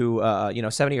 2/3 to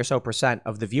 70 or so %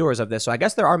 of the viewers of this. So I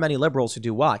guess there are many liberals who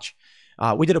do watch.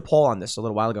 We did a poll on this a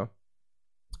little while ago.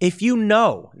 If you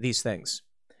know these things,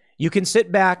 you can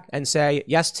sit back and say,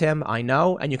 yes, Tim, I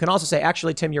know. And you can also say,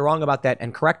 actually, Tim, you're wrong about that,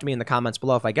 and correct me in the comments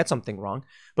below if I get something wrong.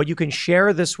 But you can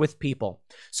share this with people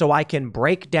so I can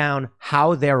break down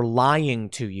how they're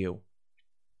lying to you.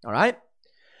 All right?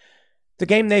 The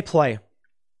game they play.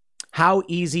 How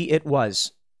easy it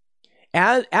was.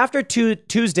 After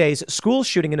Tuesday's school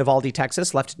shooting in Uvalde,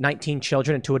 Texas, left 19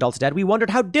 children and 2 adults dead, we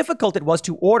wondered how difficult it was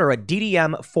to order a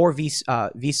DDM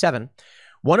 4V7,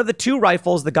 one of the 2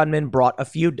 rifles the gunman bought a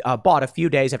few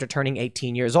days after turning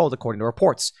 18 years old, according to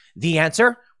reports. The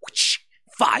answer?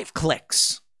 5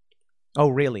 clicks. Oh,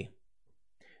 really?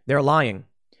 They're lying.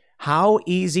 How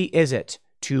easy is it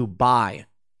to buy?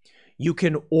 You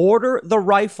can order the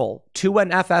rifle to an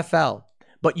FFL,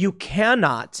 but you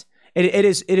cannot. It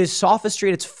is sophistry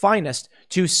at its finest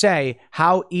to say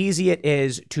how easy it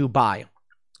is to buy.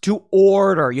 To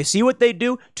order. You see what they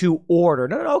do? To order.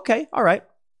 No, okay, all right.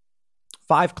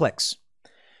 5 clicks.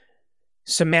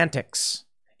 Semantics.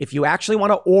 If you actually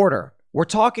want to order, we're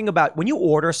talking about when you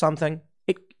order something,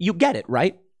 you get it,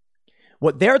 right?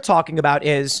 What they're talking about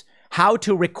is how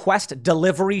to request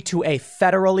delivery to a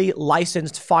federally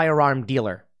licensed firearm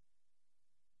dealer.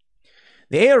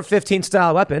 The AR-15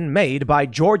 style weapon, made by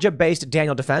Georgia-based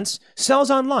Daniel Defense,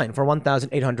 sells online for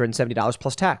 $1,870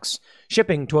 plus tax.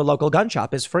 Shipping to a local gun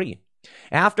shop is free.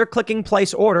 After clicking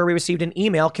place order, we received an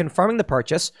email confirming the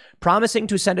purchase, promising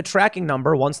to send a tracking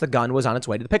number once the gun was on its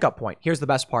way to the pickup point. Here's the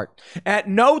best part. At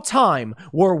no time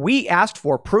were we asked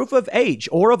for proof of age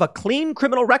or of a clean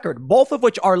criminal record, both of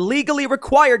which are legally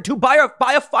required to buy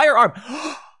a firearm.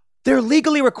 They're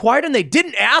legally required and they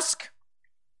didn't ask?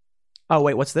 Oh,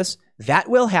 wait, what's this? That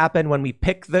will happen when we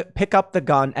pick up the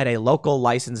gun at a local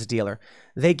licensed dealer.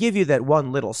 They give you that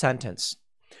one little sentence.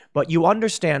 But you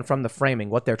understand from the framing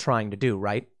what they're trying to do,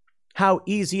 right? How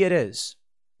easy it is.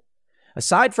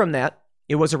 Aside from that,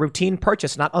 it was a routine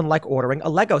purchase, not unlike ordering a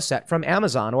Lego set from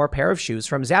Amazon or a pair of shoes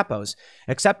from Zappos,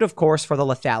 except, of course, for the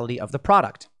lethality of the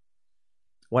product.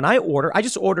 When I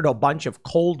just ordered a bunch of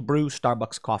cold brew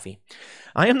Starbucks coffee.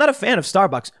 I am not a fan of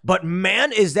Starbucks, but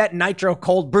man, is that nitro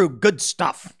cold brew good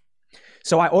stuff.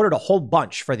 So I ordered a whole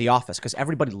bunch for the office because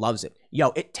everybody loves it.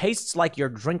 Yo, it tastes like you're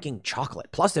drinking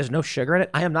chocolate. Plus, there's no sugar in it.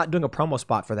 I am not doing a promo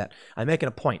spot for that. I'm making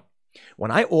a point.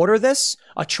 When I order this,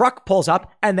 a truck pulls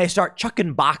up and they start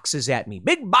chucking boxes at me.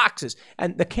 Big boxes.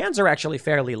 And the cans are actually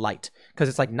fairly light because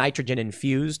it's like nitrogen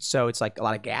infused. So it's like a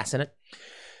lot of gas in it.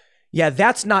 Yeah,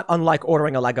 that's not unlike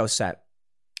ordering a Lego set.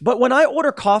 But when I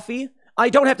order coffee, I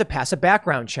don't have to pass a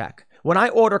background check. When I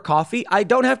order coffee, I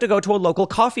don't have to go to a local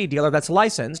coffee dealer that's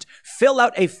licensed, fill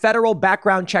out a federal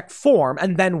background check form,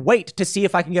 and then wait to see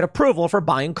if I can get approval for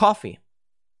buying coffee.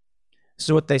 This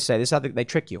is what they say. This is how they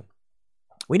trick you.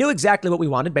 We knew exactly what we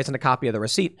wanted based on a copy of the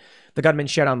receipt the gunman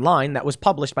shared online that was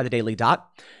published by The Daily Dot,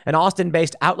 an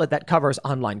Austin-based outlet that covers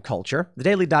online culture. The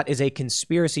Daily Dot is a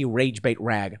conspiracy rage bait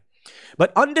rag.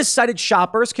 But undecided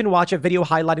shoppers can watch a video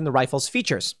highlighting the rifle's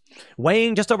features.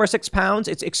 Weighing just over 6 pounds,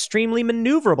 it's extremely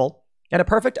maneuverable and a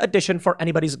perfect addition for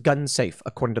anybody's gun safe,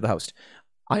 according to the host.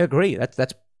 I agree.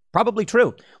 That's probably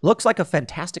true. Looks like a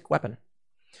fantastic weapon.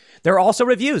 There are also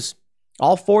reviews.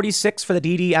 All 46 for the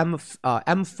DDM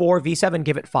M4 V7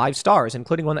 give it 5 stars,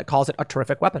 including one that calls it a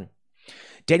terrific weapon.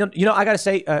 Daniel, I got to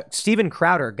say, Steven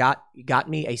Crowder got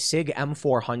me a SIG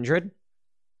M400.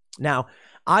 Now,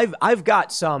 I've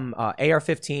got some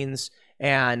AR-15s.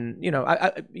 And,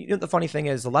 the funny thing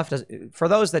is the left, for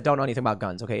those that don't know anything about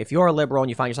guns, okay, if you're a liberal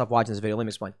and you find yourself watching this video, let me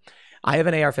explain. I have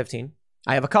an AR-15.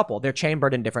 I have a couple. They're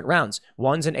chambered in different rounds.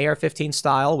 One's an AR-15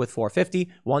 style with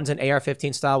 450. One's an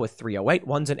AR-15 style with 308.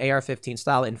 One's an AR-15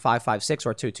 style in 5.56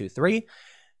 or 2.23.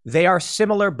 They are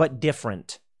similar but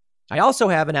different. I also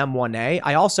have an M1A.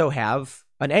 I also have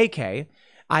an AK.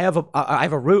 I have a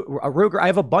Ruger. I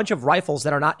have a bunch of rifles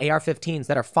that are not AR-15s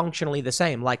that are functionally the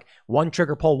same, like one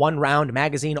trigger pull, one round,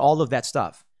 magazine, all of that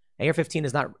stuff. AR-15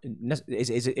 is not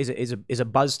is a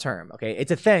buzz term. Okay,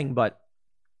 it's a thing, but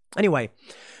anyway,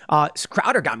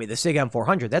 Crowder got me the SIG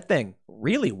M400. That thing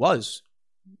really was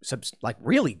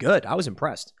really good. I was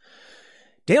impressed.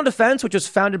 Daniel Defense, which was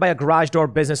founded by a garage door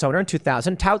business owner in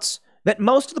 2000, touts that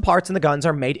most of the parts in the guns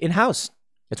are made in-house.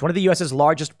 It's one of the U.S.'s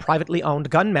largest privately owned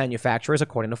gun manufacturers,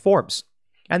 according to Forbes.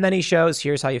 And then he shows,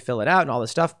 here's how you fill it out and all this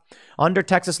stuff. Under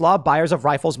Texas law, buyers of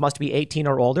rifles must be 18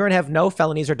 or older and have no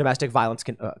felonies or domestic violence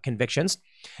convictions.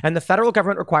 And the federal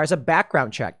government requires a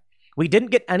background check. We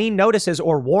didn't get any notices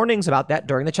or warnings about that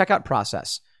during the checkout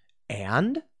process.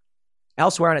 And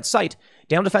elsewhere on its site,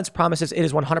 Daniel Defense promises it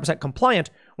is 100% compliant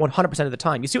 100% of the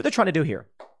time. You see what they're trying to do here?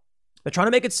 They're trying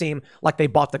to make it seem like they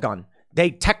bought the gun. They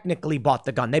technically bought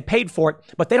the gun. They paid for it,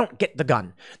 but they don't get the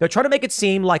gun. They're trying to make it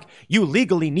seem like you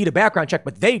legally need a background check,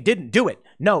 but they didn't do it.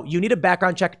 No, you need a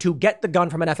background check to get the gun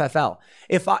from an FFL.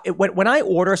 When I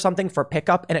order something for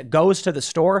pickup and it goes to the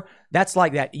store, that's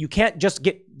like that. You can't just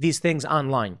get these things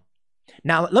online.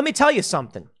 Now, let me tell you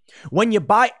something. When you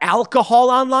buy alcohol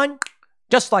online,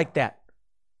 just like that.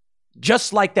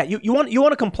 Just like that. You want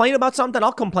to complain about something?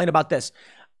 I'll complain about this.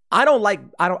 I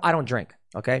don't drink,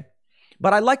 okay?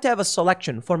 But I like to have a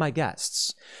selection for my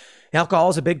guests.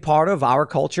 Alcohol is a big part of our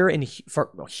culture and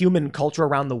for human culture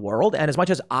around the world. And as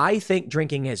much as I think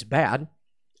drinking is bad,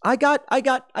 I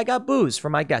got booze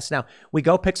for my guests. Now, we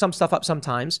go pick some stuff up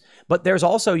sometimes, but there's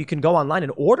also, you can go online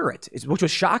and order it, which was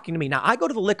shocking to me. Now, I go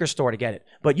to the liquor store to get it,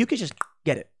 but you can just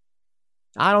get it.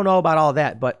 I don't know about all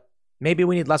that, but maybe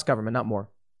we need less government, not more.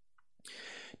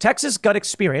 Texas Gun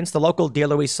Experience, the local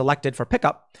dealer we selected for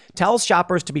pickup, tells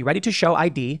shoppers to be ready to show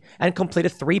ID and complete a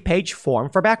 3-page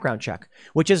form for background check,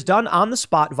 which is done on the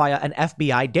spot via an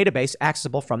FBI database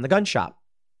accessible from the gun shop.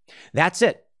 That's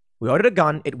it. We ordered a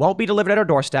gun. It won't be delivered at our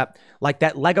doorstep like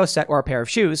that Lego set or a pair of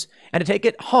shoes. And to take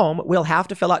it home, we'll have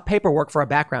to fill out paperwork for a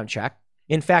background check.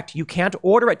 In fact, you can't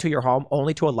order it to your home,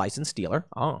 only to a licensed dealer.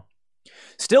 Oh.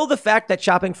 Still, the fact that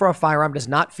shopping for a firearm does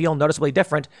not feel noticeably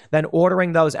different than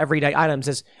ordering those everyday items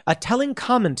is a telling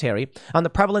commentary on the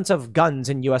prevalence of guns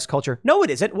in U.S. culture. No, it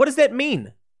isn't. What does that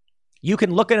mean? You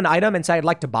can look at an item and say, I'd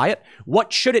like to buy it.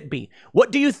 What should it be?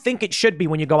 What do you think it should be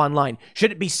when you go online?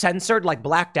 Should it be censored, like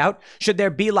blacked out? Should there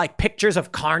be like pictures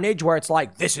of carnage where it's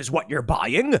like, this is what you're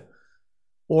buying?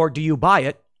 Or do you buy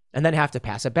it and then have to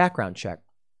pass a background check?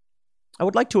 I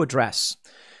would like to address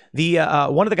the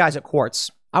one of the guys at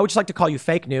Quartz. I would just like to call you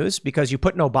fake news because you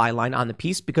put no byline on the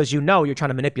piece because you know you're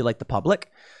trying to manipulate the public.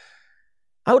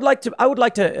 I would like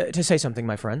to say something,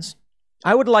 my friends.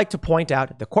 I would like to point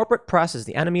out the corporate press is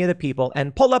the enemy of the people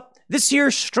and pull up this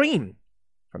year's stream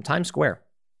from Times Square,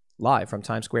 live from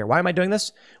Times Square. Why am I doing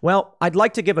this? Well, I'd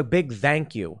like to give a big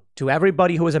thank you to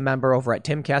everybody who is a member over at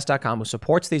timcast.com who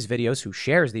supports these videos, who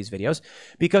shares these videos,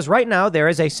 because right now there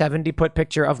is a 70-foot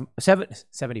picture of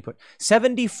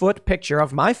 70-foot picture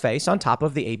of my face on top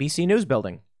of the ABC News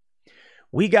building.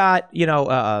 We got,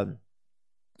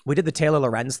 we did the Taylor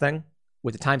Lorenz thing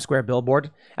with the Times Square billboard,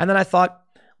 and then I thought,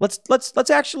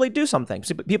 Let's actually do something.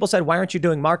 So people said, why aren't you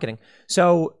doing marketing?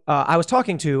 So I was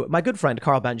talking to my good friend,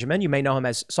 Carl Benjamin. You may know him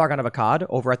as Sargon of Akkad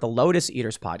over at the Lotus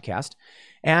Eaters podcast.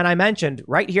 And I mentioned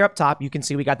right here up top, you can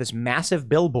see we got this massive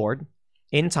billboard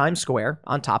in Times Square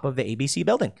on top of the ABC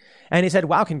building. And he said,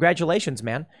 wow, congratulations,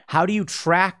 man. How do you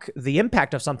track the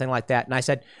impact of something like that? And I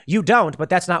said, you don't, but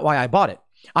that's not why I bought it.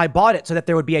 I bought it so that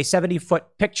there would be a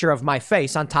 70-foot picture of my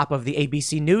face on top of the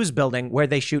ABC News building where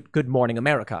they shoot Good Morning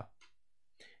America.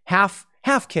 Half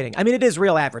kidding. I mean, it is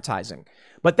real advertising,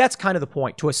 but that's kind of the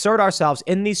point, to assert ourselves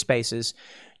in these spaces,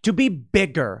 to be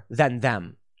bigger than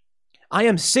them. I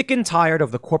am sick and tired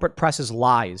of the corporate press's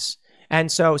lies.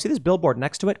 And so, see this billboard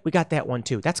next to it? We got that one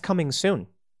too. That's coming soon.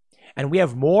 And we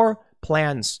have more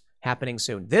plans happening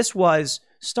soon. This was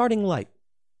starting light,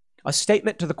 a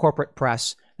statement to the corporate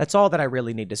press. That's all that I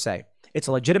really need to say. It's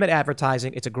a legitimate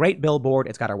advertising. It's a great billboard.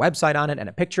 It's got our website on it and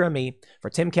a picture of me for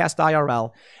Timcast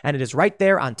IRL. And it is right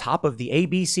there on top of the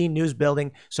ABC News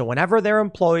building. So whenever their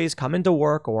employees come into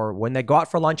work or when they go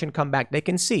out for lunch and come back, they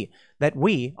can see that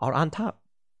we are on top.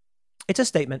 It's a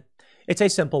statement. It's a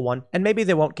simple one. And maybe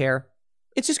they won't care.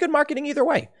 It's just good marketing either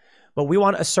way. But we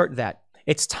want to assert that.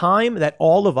 It's time that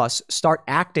all of us start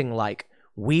acting like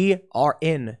we are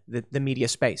in the media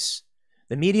space.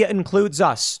 The media includes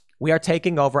us. We are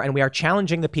taking over and we are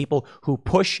challenging the people who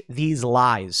push these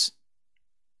lies.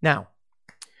 Now,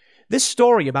 this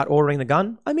story about ordering the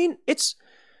gun, I mean, it's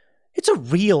a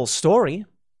real story.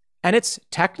 And it's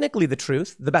technically the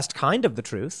truth, the best kind of the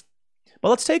truth. But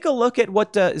let's take a look at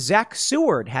what Zach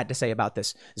Seward had to say about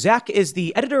this. Zach is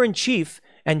the editor-in-chief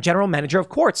and general manager of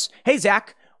Quartz. Hey,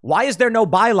 Zach, why is there no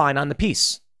byline on the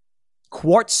piece?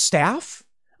 Quartz staff?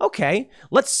 Okay,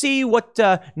 let's see what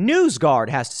NewsGuard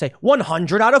has to say.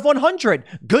 100 out of 100.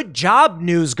 Good job,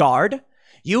 NewsGuard.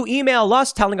 You email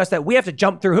us telling us that we have to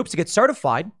jump through hoops to get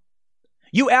certified.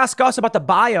 You ask us about the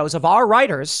bios of our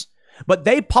writers, but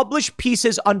they publish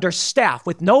pieces under staff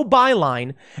with no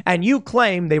byline, and you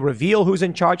claim they reveal who's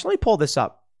in charge. Let me pull this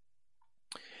up.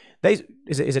 Is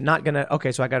it not going to?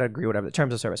 Okay, so I got to agree, whatever, the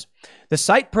terms of service. The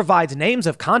site provides names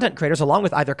of content creators along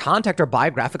with either contact or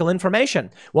biographical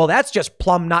information. Well, that's just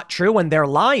plumb not true, and they're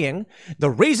lying. The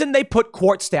reason they put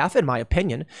Quartz staff, in my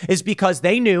opinion, is because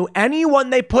they knew anyone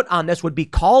they put on this would be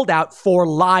called out for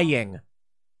lying.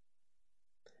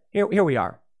 Here we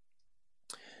are.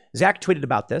 Zach tweeted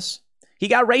about this. He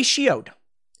got ratioed.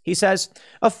 He says,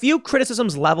 a few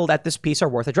criticisms leveled at this piece are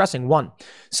worth addressing. 1,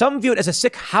 some view it as a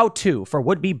sick how-to for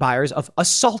would-be buyers of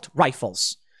assault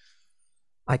rifles.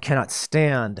 I cannot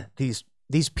stand these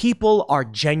people are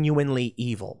genuinely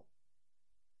evil.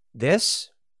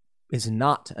 This is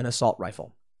not an assault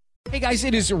rifle. Hey guys,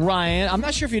 it is Ryan. I'm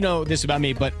not sure if you know this about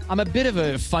me, but I'm a bit of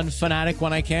a fun fanatic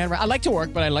when I can. I like to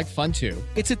work, but I like fun too.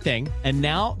 It's a thing. And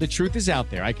now the truth is out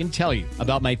there. I can tell you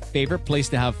about my favorite place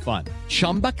to have fun.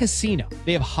 Chumba Casino.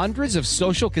 They have hundreds of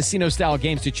social casino style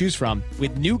games to choose from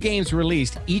with new games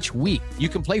released each week. You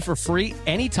can play for free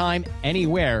anytime,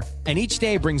 anywhere. And each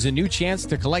day brings a new chance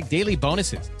to collect daily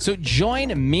bonuses. So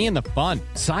join me in the fun.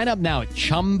 Sign up now at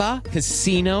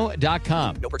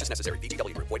ChumbaCasino.com. No purchase necessary.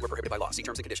 VGW Group. Void where prohibited by law. See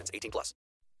terms and conditions. 18+.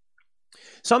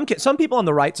 Some people on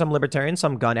the right, some libertarians,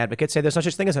 some gun advocates say there's no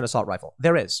such thing as an assault rifle.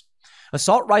 There is.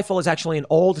 Assault rifle is actually an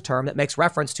old term that makes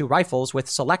reference to rifles with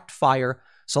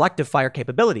selective fire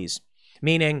capabilities,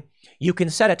 meaning you can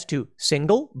set it to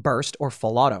single, burst, or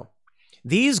full auto.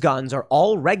 These guns are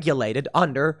all regulated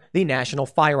under the National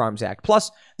Firearms Act.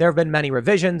 Plus, there have been many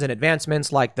revisions and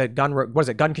advancements like the Gun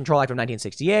Control Act of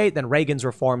 1968, then Reagan's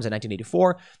reforms in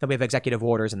 1984, then we have executive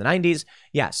orders in the 90s.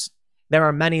 Yes, there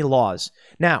are many laws.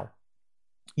 Now,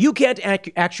 You can't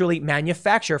actually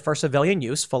manufacture for civilian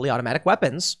use fully automatic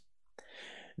weapons.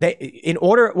 I'm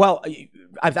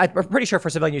pretty sure for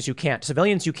civilian use you can't.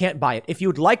 Civilians, you can't buy it. If you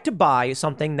would like to buy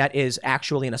something that is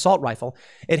actually an assault rifle,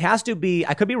 it has to be,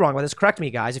 I could be wrong with this, correct me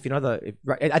guys, if you know I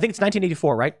think it's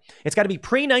 1984, right? It's got to be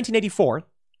pre-1984,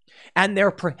 and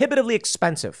they're prohibitively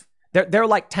expensive. They're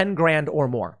like 10 grand or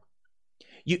more.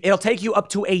 It'll take you up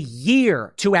to a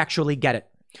year to actually get it.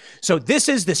 So this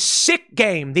is the sick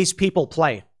game these people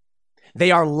play.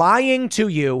 They are lying to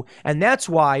you, and that's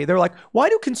why they're like, why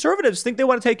do conservatives think they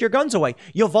want to take your guns away?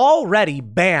 You've already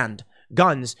banned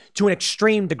guns to an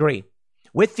extreme degree.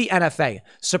 With the NFA,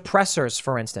 suppressors,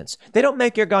 for instance, they don't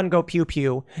make your gun go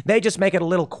pew-pew. They just make it a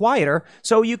little quieter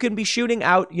so you can be shooting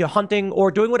out, hunting,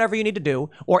 or doing whatever you need to do,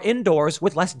 or indoors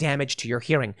with less damage to your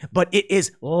hearing. But it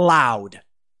is loud.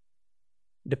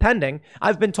 Depending,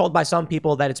 I've been told by some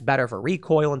people that it's better for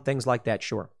recoil and things like that,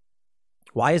 sure.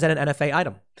 Why is that an NFA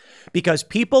item? Because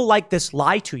people like this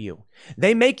lie to you.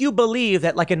 They make you believe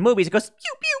that, like in movies, it goes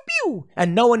pew, pew, pew,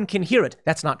 and no one can hear it.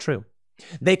 That's not true.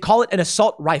 They call it an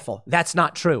assault rifle. That's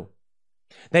not true.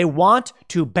 They want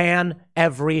to ban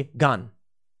every gun.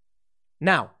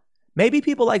 Now, maybe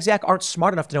people like Zach aren't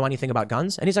smart enough to know anything about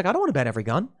guns, and he's like, I don't want to ban every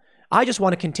gun. I just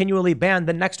want to continually ban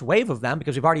the next wave of them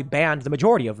because we've already banned the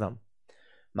majority of them.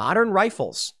 Modern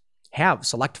rifles have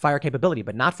select fire capability,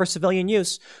 but not for civilian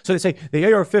use. So they say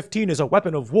the AR-15 is a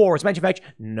weapon of war. It's manufactured.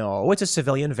 No, it's a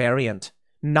civilian variant,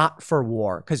 not for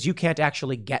war, because you can't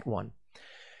actually get one.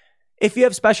 If you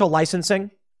have special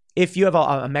licensing, if you have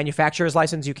a manufacturer's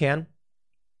license, you can.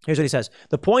 Here's what he says.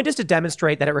 The point is to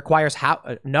demonstrate that it requires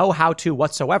no how-to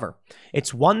whatsoever.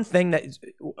 It's one thing that...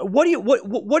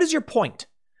 What is your point?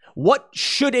 What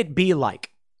should it be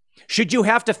like? Should you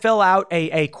have to fill out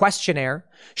a questionnaire?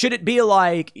 Should it be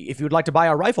like, if you'd like to buy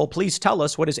a rifle, please tell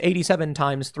us what is 87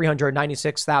 times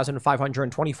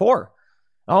 396,524?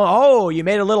 Oh, you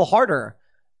made it a little harder.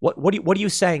 What are you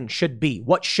saying should be?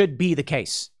 What should be the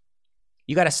case?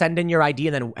 You got to send in your ID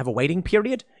and then have a waiting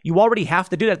period? You already have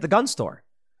to do that at the gun store.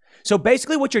 So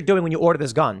basically what you're doing when you order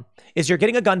this gun is you're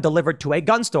getting a gun delivered to a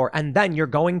gun store, and then you're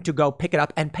going to go pick it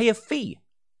up and pay a fee.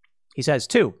 He says,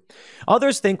 2,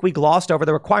 others think we glossed over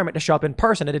the requirement to show up in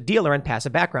person at a dealer and pass a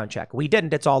background check. We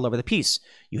didn't. It's all over the piece.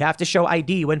 You have to show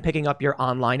ID when picking up your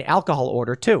online alcohol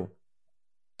order, too.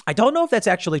 I don't know if that's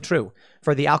actually true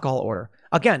for the alcohol order.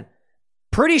 Again,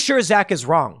 pretty sure Zach is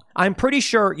wrong. I'm pretty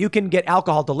sure you can get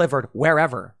alcohol delivered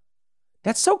wherever.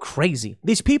 That's so crazy.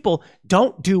 These people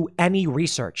don't do any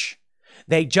research.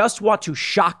 They just want to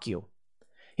shock you.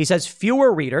 He says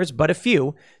fewer readers, but a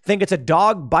few, think it's a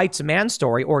dog bites man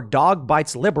story or dog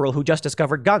bites liberal who just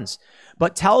discovered guns.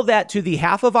 But tell that to the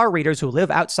half of our readers who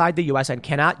live outside the U.S. and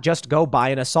cannot just go buy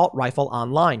an assault rifle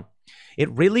online.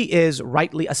 It really is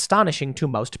rightly astonishing to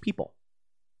most people.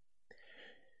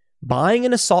 Buying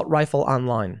an assault rifle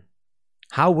online,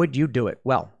 how would you do it?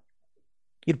 Well,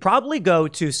 you'd probably go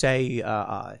to, say,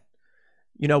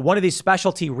 one of these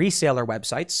specialty reseller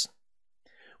websites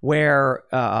where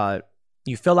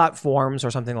you fill out forms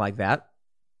or something like that,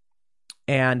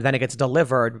 and then it gets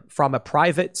delivered from a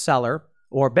private seller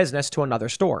or business to another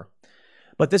store.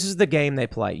 But this is the game they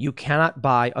play. You cannot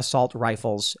buy assault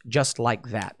rifles just like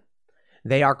that.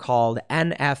 They are called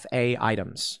NFA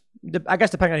items. I guess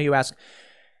depending on who you ask,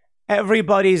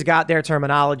 everybody's got their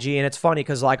terminology, and it's funny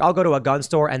because, like, I'll go to a gun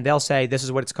store and they'll say this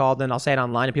is what it's called, and I'll say it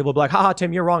online, and people will be like, haha,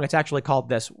 Tim, you're wrong. It's actually called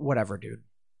this. Whatever, dude.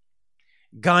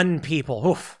 Gun people.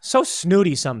 Oof, so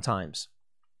snooty sometimes.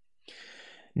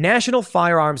 National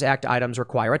Firearms Act items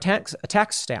require a tax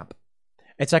stamp.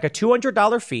 It's like a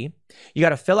 $200 fee. You got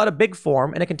to fill out a big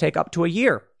form, and it can take up to a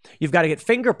year. You've got to get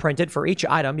fingerprinted for each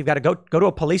item. You've got to go to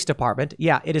a police department.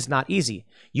 Yeah, it is not easy.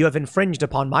 You have infringed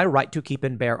upon my right to keep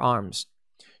and bear arms.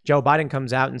 Joe Biden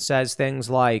comes out and says things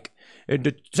like,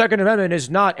 the Second Amendment is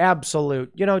not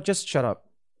absolute. Just shut up.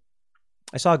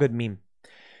 I saw a good meme.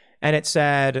 And it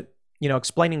said,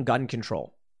 explaining gun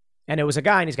control. And it was a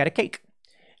guy, and he's got a cake.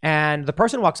 And the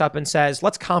person walks up and says,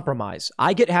 let's compromise.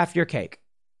 I get half your cake.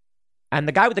 And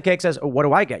the guy with the cake says, oh, what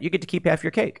do I get? You get to keep half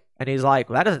your cake. And he's like,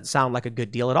 well, that doesn't sound like a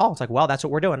good deal at all. It's like, well, that's what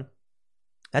we're doing.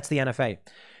 That's the NFA.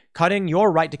 Cutting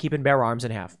your right to keep and bear arms in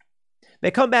half.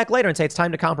 They come back later and say it's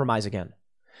time to compromise again.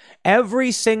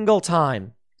 Every single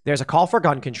time there's a call for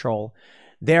gun control,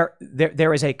 there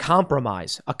is a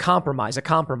compromise.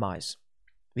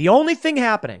 The only thing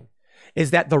happening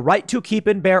is that the right to keep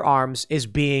and bear arms is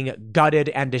being gutted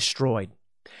and destroyed.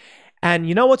 And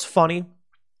you know what's funny?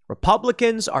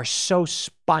 Republicans are so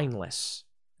spineless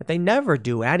that they never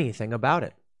do anything about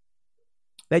it.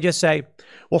 They just say,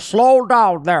 well, slow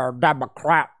down there,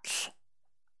 Democrats.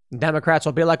 Democrats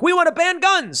will be like, we want to ban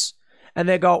guns. And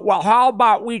they go, well, how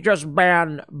about we just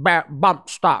ban bump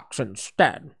stocks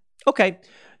instead? Okay.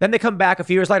 Then they come back a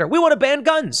few years later. We want to ban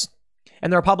guns.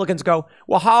 And the Republicans go,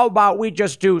 well, how about we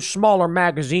just do smaller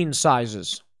magazine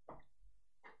sizes?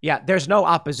 Yeah, there's no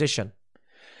opposition.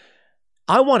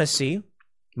 I want to see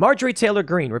Marjorie Taylor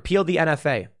Greene repeal the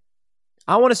NFA.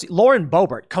 I want to see Lauren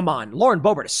Boebert. Come on, Lauren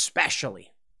Boebert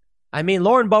especially. I mean,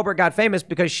 Lauren Boebert got famous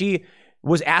because she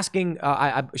was asking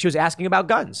about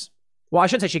guns. Well, I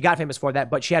shouldn't say she got famous for that,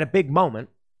 but she had a big moment.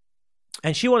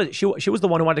 And she was the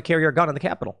one who wanted to carry her gun on the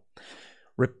Capitol.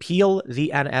 Repeal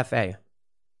the NFA.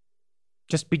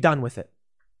 Just be done with it.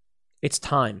 It's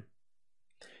time.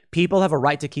 People have a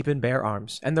right to keep and bear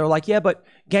arms. And they're like, yeah, but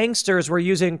gangsters were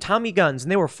using Tommy guns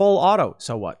and they were full auto.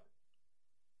 So what?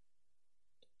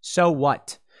 So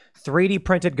what? 3D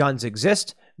printed guns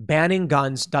exist. Banning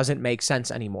guns doesn't make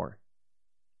sense anymore.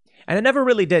 And it never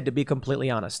really did, to be completely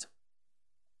honest.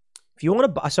 If you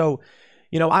want to,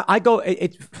 I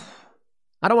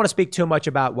don't want to speak too much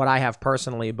about what I have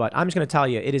personally, but I'm just going to tell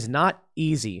you, it is not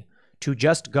easy to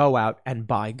just go out and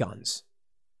buy guns.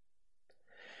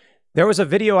 There was a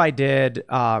video I did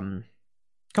a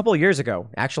couple of years ago,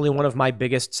 actually one of my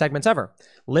biggest segments ever.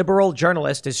 Liberal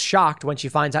journalist is shocked when she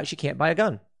finds out she can't buy a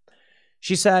gun.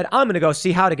 She said, I'm going to go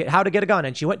see how to get a gun.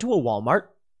 And she went to a Walmart,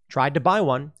 tried to buy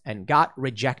one, and got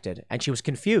rejected. And she was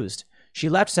confused. She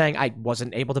left saying, I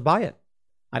wasn't able to buy it.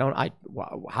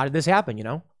 How did this happen,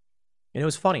 And it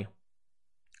was funny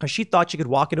because she thought she could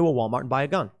walk into a Walmart and buy a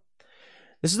gun.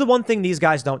 This is the one thing these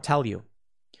guys don't tell you.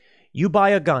 You buy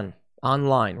a gun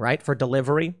online, right, for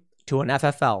delivery to an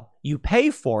FFL. You pay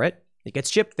for it. It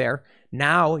gets shipped there.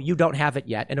 Now you don't have it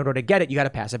yet. In order to get it, you got to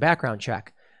pass a background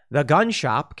check. The gun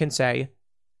shop can say,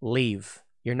 leave.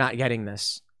 You're not getting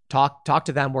this. Talk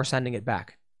to them. We're sending it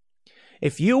back.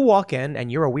 If you walk in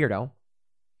and you're a weirdo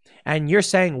and you're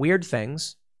saying weird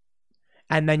things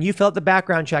and then you fill out the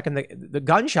background check and the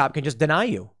gun shop can just deny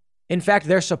you. In fact,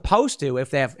 they're supposed to if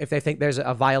they think there's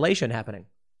a violation happening.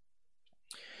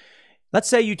 Let's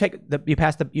say you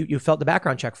fill out the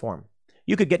background check form.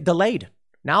 You could get delayed.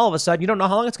 Now all of a sudden you don't know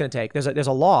how long it's going to take. There's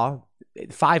a law,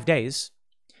 5 days.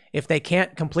 If they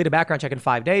can't complete a background check in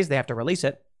 5 days, they have to release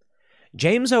it.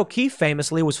 James O'Keefe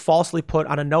famously was falsely put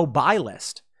on a no-buy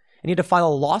list and he had to file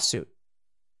a lawsuit.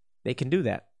 They can do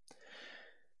that.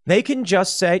 They can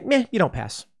just say, meh, you don't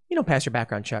pass. You don't pass your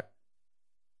background check.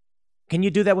 Can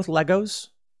you do that with Legos?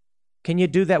 Can you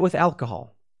do that with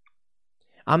alcohol?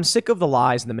 I'm sick of the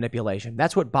lies and the manipulation.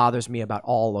 That's what bothers me about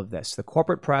all of this. The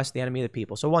corporate press, the enemy of the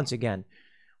people. So once again,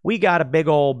 we got a big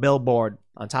old billboard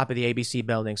on top of the ABC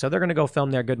building. So they're going to go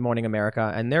film their Good Morning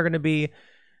America. And they're going to be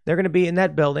in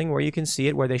that building where you can see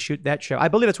it, where they shoot that show. I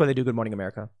believe that's where they do Good Morning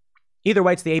America. Either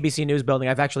way, it's the ABC News building.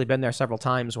 I've actually been there several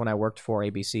times when I worked for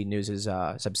ABC News'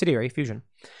 subsidiary, Fusion.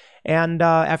 And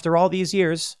after all these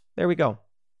years, there we go.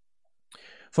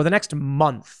 For the next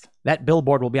month, that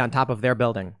billboard will be on top of their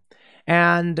building.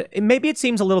 And maybe it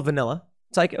seems a little vanilla.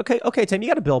 It's like, okay, Tim, you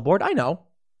got a billboard. I know.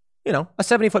 A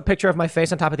 70-foot picture of my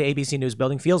face on top of the ABC News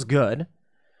building feels good.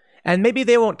 And maybe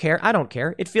they won't care. I don't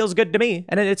care. It feels good to me,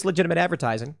 and it's legitimate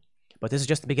advertising. But this is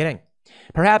just the beginning.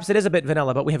 Perhaps it is a bit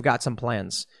vanilla, but we have got some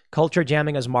plans. Culture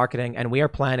jamming is marketing, and we are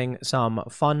planning some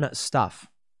fun stuff.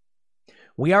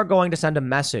 We are going to send a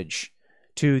message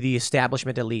to the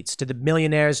establishment elites, to the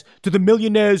millionaires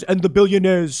and the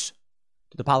billionaires,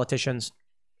 to the politicians.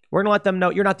 We're going to let them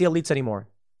know you're not the elites anymore.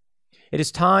 It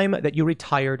is time that you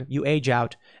retired, you age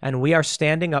out, and we are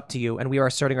standing up to you, and we are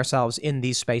asserting ourselves in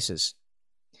these spaces.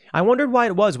 I wondered why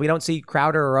it was we don't see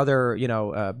Crowder or other,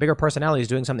 bigger personalities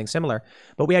doing something similar.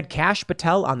 But we had Kash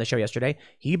Patel on the show yesterday.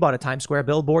 He bought a Times Square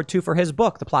billboard, too, for his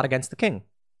book, The Plot Against the King.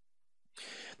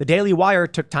 The Daily Wire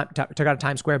took out a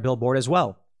Times Square billboard as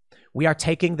well. We are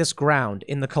taking this ground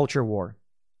in the culture war.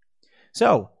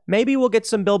 So maybe we'll get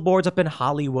some billboards up in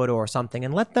Hollywood or something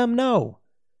and let them know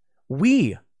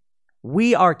we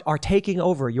are taking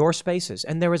over your spaces,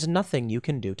 and there is nothing you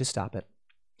can do to stop it.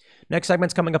 Next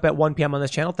segment's coming up at 1 p.m. on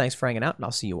this channel. Thanks for hanging out, and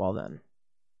I'll see you all then.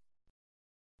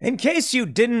 In case you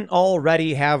didn't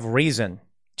already have reason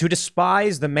to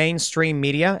despise the mainstream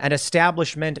media and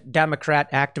establishment Democrat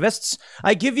activists,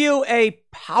 I give you a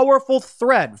powerful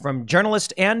thread from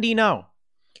journalist Andy Ngo.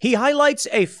 He highlights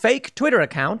a fake Twitter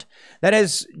account that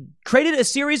has created a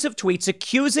series of tweets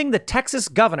accusing the Texas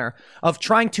governor of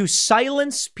trying to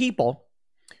silence people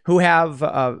who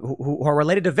are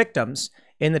related to victims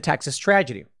in the Texas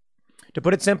tragedy. To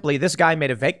put it simply, this guy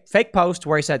made a fake post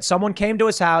where he said someone came to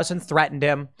his house and threatened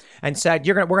him and said,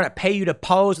 we're going to pay you to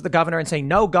pose with the governor and say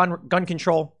no gun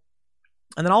control.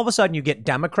 And then all of a sudden you get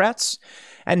Democrats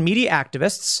and media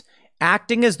activists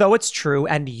acting as though it's true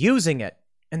and using it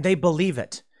And they believe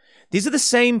it. These are the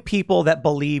same people that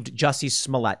believed Jussie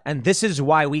Smollett. And this is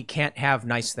why we can't have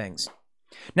nice things.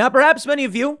 Now, perhaps many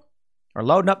of you are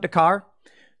loading up the car,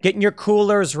 getting your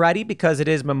coolers ready because it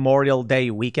is Memorial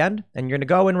Day weekend. And you're going to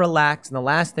go and relax. And the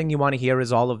last thing you want to hear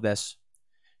is all of this.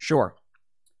 Sure.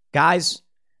 Guys,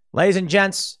 ladies and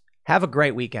gents, have a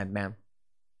great weekend, man.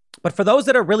 But for those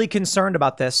that are really concerned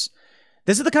about this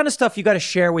is the kind of stuff you got to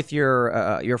share with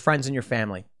your friends and your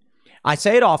family. I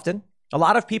say it often. A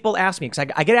lot of people ask me, because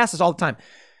I get asked this all the time.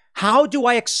 How do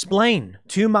I explain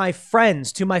to my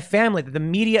friends, to my family, that the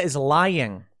media is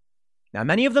lying? Now,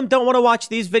 many of them don't want to watch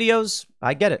these videos.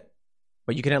 I get it.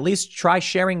 But you can at least try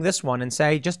sharing this one and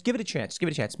say, just give it a chance. Give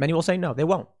it a chance. Many will say no, they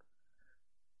won't.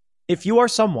 If you are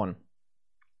someone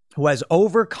who has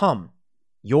overcome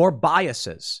your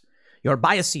biases,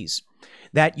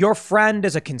 that your friend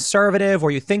is a conservative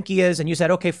or you think he is, and you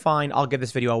said, okay, fine, I'll give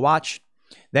this video a watch,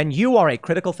 then you are a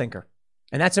critical thinker.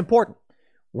 And that's important.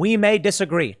 We may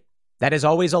disagree. That is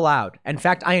always allowed. In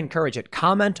fact, I encourage it.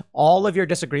 Comment all of your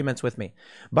disagreements with me.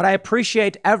 But I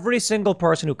appreciate every single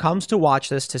person who comes to watch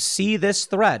this, to see this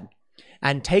thread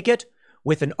and take it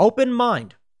with an open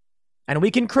mind. And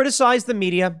we can criticize the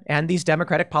media and these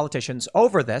Democratic politicians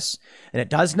over this. And it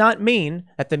does not mean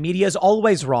that the media is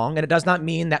always wrong. And it does not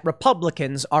mean that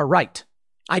Republicans are right.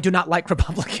 I do not like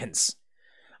Republicans.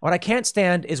 What I can't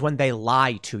stand is when they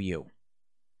lie to you.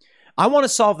 I want to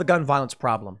solve the gun violence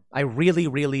problem. I really,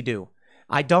 really do.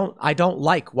 I don't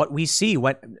like what we see.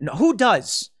 Who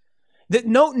does?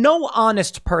 No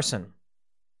honest person.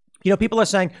 You know, people are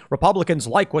saying Republicans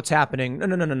like what's happening.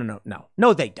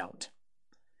 No, they don't.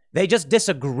 They just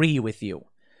disagree with you.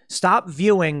 Stop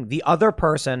viewing the other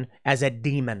person as a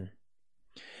demon.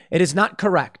 It is not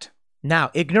correct.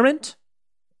 Now, ignorant?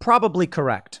 Probably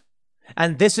correct.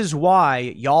 And this is why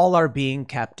y'all are being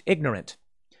kept ignorant.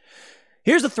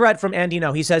 Here's a thread from Andy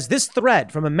No. He says, this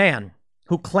thread from a man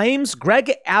who claims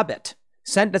Greg Abbott,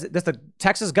 the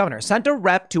Texas governor, sent a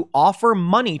rep to offer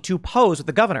money to pose with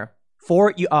the governor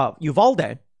for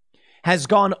Uvalde, has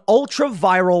gone ultra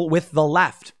viral with the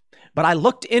left. But I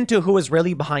looked into who is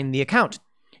really behind the account.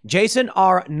 Jason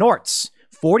R. Nortz,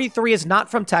 43, is not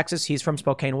from Texas. He's from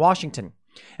Spokane, Washington.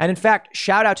 And in fact,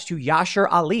 shout out to Yashar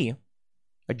Ali,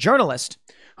 a journalist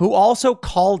who also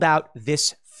called out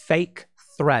this fake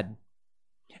thread.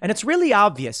 And it's really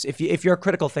obvious if you're a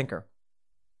critical thinker.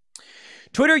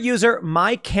 Twitter user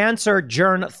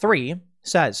MyCancerJourn3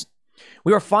 says,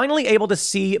 we were finally able to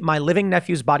see my living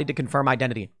nephew's body to confirm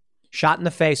identity. Shot in the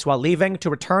face while leaving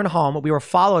to return home, we were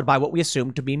followed by what we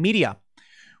assumed to be media,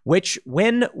 which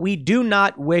when we do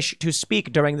not wish to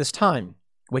speak during this time,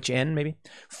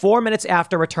 4 minutes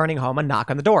after returning home, a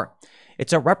knock on the door.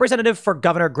 It's a representative for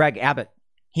Governor Greg Abbott.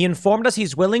 He informed us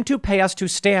he's willing to pay us to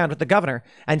stand with the governor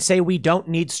and say we don't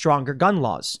need stronger gun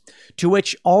laws, to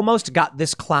which almost got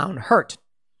this clown hurt.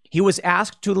 He was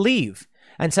asked to leave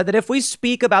and said that if we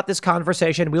speak about this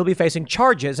conversation, we'll be facing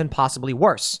charges and possibly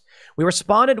worse. We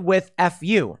responded with F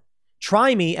you.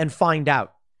 Try me and find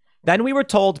out. Then we were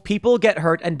told people get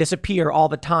hurt and disappear all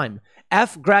the time.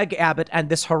 F Greg Abbott and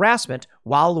this harassment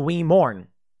while we mourn.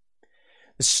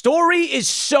 The story is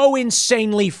so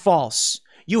insanely false.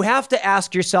 You have to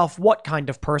ask yourself what kind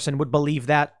of person would believe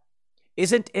that.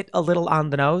 Isn't it a little on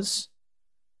the nose?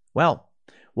 Well,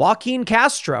 Joaquin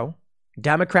Castro,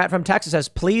 Democrat from Texas, says,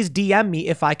 please DM me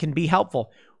if I can be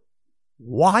helpful.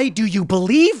 Why do you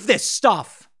believe this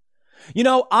stuff? You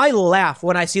know, I laugh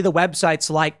when I see the websites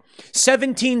like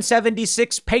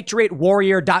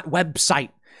 1776patriotwarrior.website,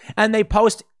 and they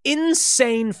post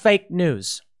insane fake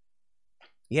news.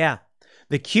 Yeah,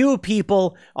 the Q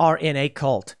people are in a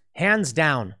cult. Hands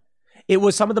down. It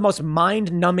was some of the most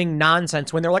mind-numbing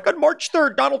nonsense when they're like, on March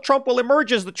 3rd, Donald Trump will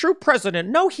emerge as the true president.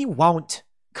 No, he won't.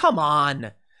 Come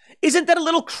on. Isn't that a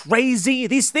little crazy?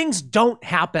 These things don't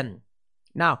happen.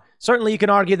 Now, certainly you can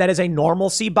argue that is a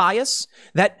normalcy bias,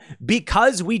 that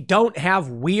because we don't have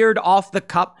weird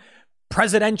off-the-cup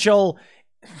presidential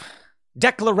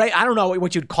declaration, I don't know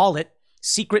what you'd call it,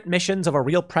 secret missions of a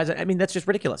real president. I mean, that's just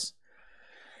ridiculous.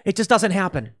 It just doesn't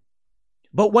happen.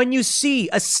 But when you see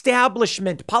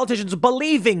establishment politicians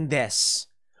believing this,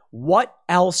 what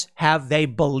else have they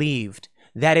believed?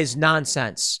 That is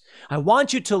nonsense. I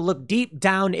want you to look deep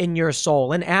down in your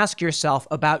soul and ask yourself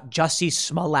about Jussie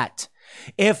Smollett.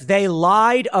 If they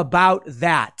lied about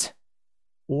that,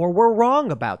 or were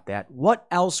wrong about that, what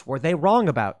else were they wrong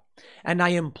about? And I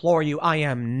implore you, I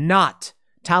am not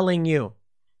telling you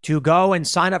to go and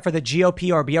sign up for the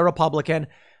GOP or be a Republican.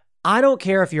 I don't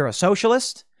care if you're a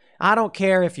socialist. I don't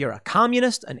care if you're a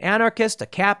communist, an anarchist, a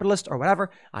capitalist, or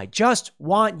whatever. I just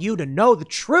want you to know the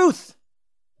truth.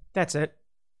 That's it.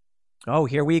 Oh,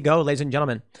 here we go, ladies and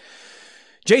gentlemen.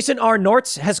 Jason R.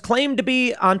 Nortz has claimed to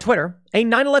be, on Twitter, a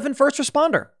 9/11 first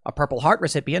responder, a Purple Heart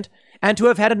recipient, and to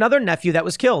have had another nephew that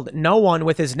was killed. No one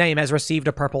with his name has received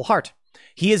a Purple Heart.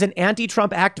 He is an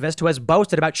anti-Trump activist who has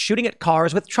boasted about shooting at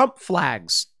cars with Trump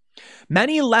flags.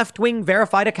 Many left-wing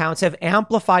verified accounts have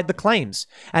amplified the claims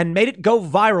and made it go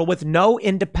viral with no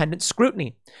independent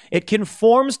scrutiny. It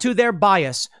conforms to their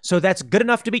bias, so that's good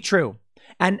enough to be true.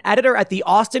 An editor at the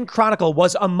Austin Chronicle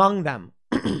was among them.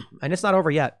 And it's not over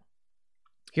yet.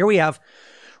 Here we have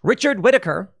Richard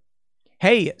Whitaker.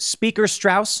 Hey, Speaker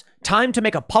Strauss, time to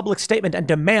make a public statement and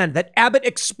demand that Abbott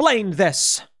explain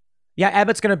this. Yeah,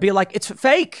 Abbott's going to be like, it's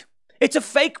fake. It's a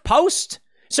fake post.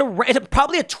 It's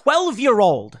probably a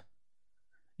 12-year-old.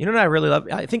 You know what I really love?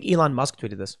 I think Elon Musk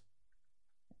tweeted this.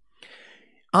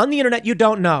 On the internet, you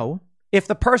don't know if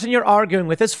the person you're arguing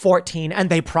with is 14, and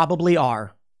they probably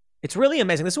are. It's really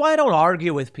amazing. This is why I don't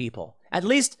argue with people. At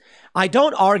least I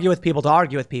don't argue with people to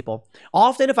argue with people.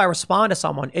 Often if I respond to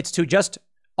someone, it's to just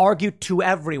argue to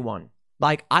everyone.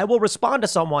 Like I will respond to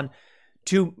someone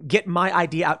to get my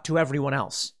idea out to everyone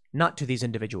else, not to these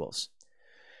individuals.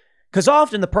 Because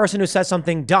often the person who says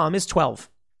something dumb is 12.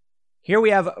 Here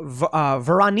we have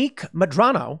Veronique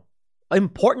Madrano,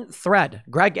 important thread.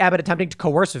 Greg Abbott attempting to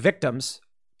coerce victims.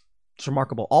 It's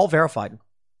remarkable. All verified.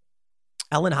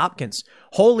 Ellen Hopkins,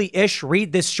 holy ish,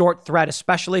 read this short thread,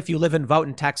 especially if you live and vote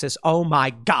in Texas. Oh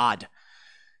my God.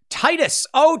 Titus,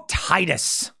 oh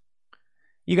Titus.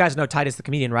 You guys know Titus the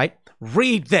comedian, right?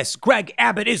 Read this. Greg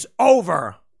Abbott is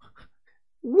over.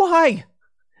 Why?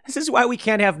 This is why we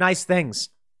can't have nice things.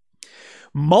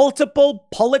 Multiple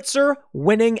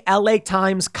Pulitzer-winning LA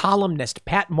Times columnist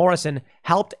Pat Morrison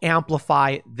helped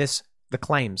amplify the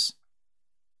claims.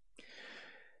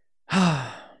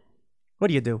 What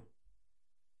do you do?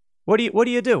 What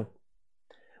do you do?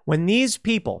 When these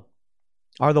people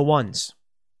are the ones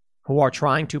who are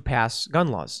trying to pass gun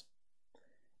laws.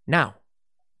 Now,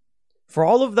 for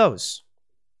all of those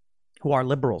who are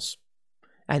liberals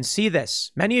and see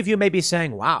this, many of you may be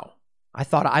saying, wow,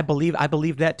 I believed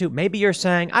that too. Maybe you're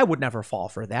saying, I would never fall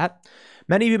for that.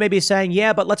 Many of you may be saying,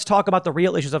 yeah, but let's talk about the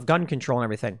real issues of gun control and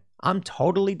everything. I'm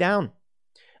totally down.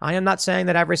 I am not saying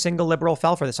that every single liberal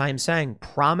fell for this. I am saying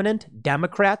prominent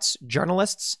Democrats,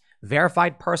 journalists,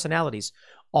 verified personalities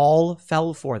all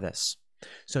fell for this.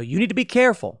 So you need to be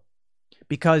careful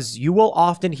because you will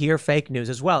often hear fake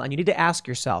news as well. And you need to ask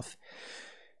yourself,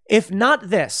 if not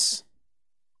this,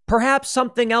 perhaps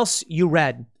something else you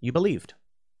read, you believed.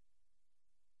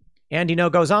 And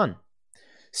goes on.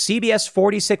 CBS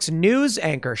 46 News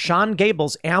anchor Sean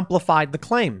Gables amplified the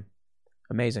claim.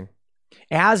 Amazing.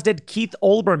 As did Keith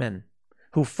Olbermann,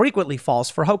 who frequently falls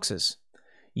for hoaxes.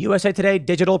 USA Today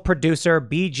digital producer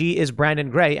BG is Brandon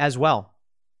Gray as well.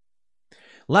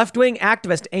 Left-wing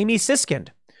activist Amy Siskind,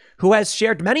 who has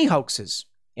shared many hoaxes,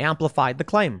 amplified the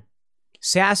claim.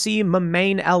 Sassy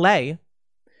Mamain LA,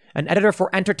 an editor for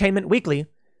Entertainment Weekly,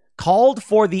 called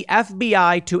for the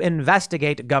FBI to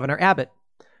investigate Governor Abbott.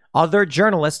 Other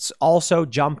journalists also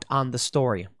jumped on the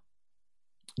story.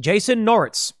 Jason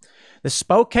Nortz, the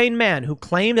Spokane man who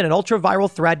claimed in an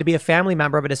ultra-viral thread to be a family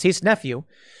member of a deceased nephew,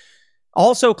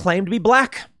 also claimed to be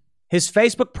black. His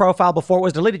Facebook profile before it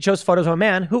was deleted shows photos of a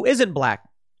man who isn't black.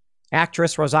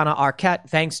 Actress Rosanna Arquette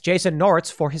thanks Jason Nortz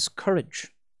for his courage.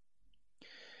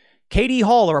 Katie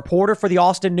Hall, a reporter for the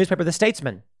Austin newspaper The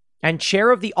Statesman and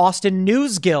chair of the Austin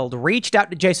News Guild, reached out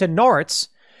to Jason Nortz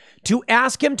to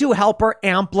ask him to help her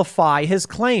amplify his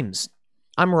claims.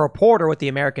 I'm a reporter with the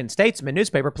American Statesman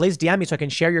newspaper. Please DM me so I can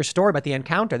share your story about the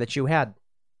encounter that you had.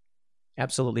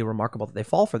 Absolutely remarkable that they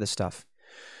fall for this stuff.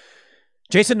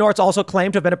 Jason Nortz also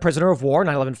claimed to have been a prisoner of war,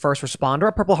 9/11 first responder,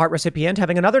 a Purple Heart recipient,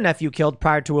 having another nephew killed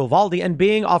prior to Uvalde, and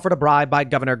being offered a bribe by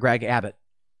Governor Greg Abbott.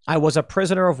 I was a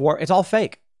prisoner of war. It's all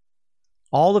fake.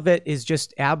 All of it is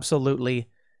just absolutely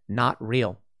not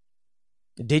real.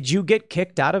 Did you get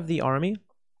kicked out of the army?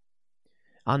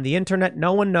 On the internet,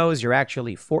 no one knows you're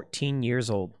actually 14 years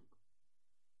old.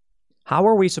 How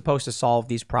are we supposed to solve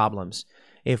these problems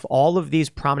if all of these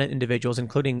prominent individuals,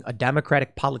 including a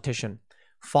Democratic politician,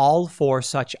 fall for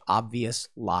such obvious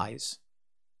lies?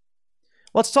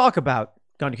 Let's talk about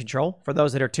gun control for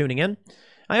those that are tuning in.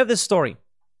 I have this story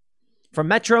from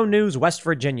Metro News, West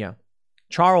Virginia.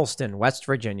 Charleston, West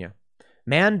Virginia.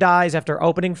 Man dies after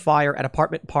opening fire at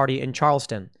apartment party in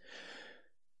Charleston.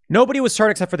 Nobody was hurt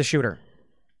except for the shooter.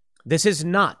 This is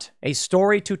not a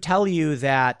story to tell you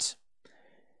that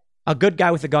a good guy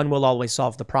with a gun will always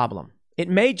solve the problem. It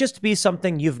may just be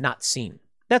something you've not seen.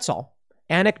 That's all.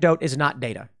 Anecdote is not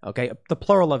data, okay? The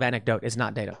plural of anecdote is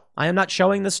not data. I am not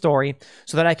showing the story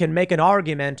so that I can make an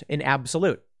argument in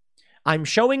absolute. I'm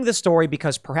showing this story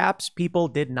because perhaps people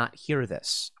did not hear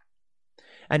this.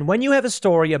 And when you have a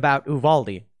story about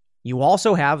Uvalde, you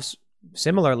also have,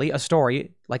 similarly, a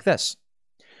story like this.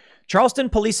 Charleston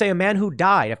police say a man who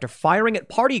died after firing at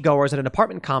partygoers at an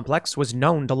apartment complex was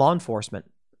known to law enforcement,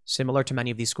 similar to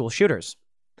many of these school shooters.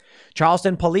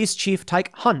 Charleston Police Chief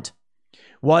Tyke Hunt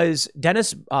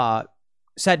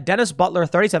said Dennis Butler,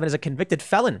 37, is a convicted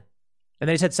felon, and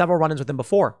then he's had several run-ins with him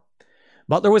before.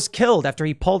 Butler was killed after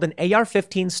he pulled an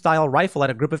AR-15 style rifle at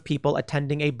a group of people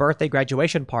attending a birthday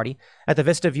graduation party at the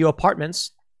Vista View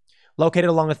Apartments, located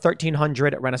along the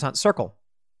 1300 Renaissance Circle.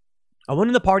 A woman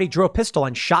in the party drew a pistol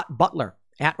and shot Butler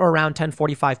at or around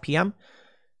 10:45 p.m.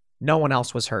 No one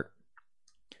else was hurt.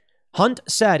 Hunt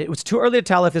said it was too early to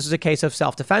tell if this was a case of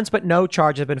self-defense, but no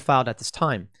charge had been filed at this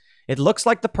time. It looks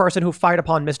like the person who fired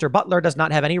upon Mr. Butler does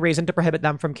not have any reason to prohibit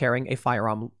them from carrying a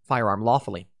firearm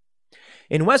lawfully.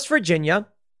 In West Virginia,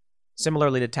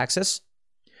 similarly to Texas,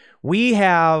 we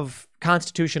have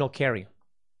constitutional carry.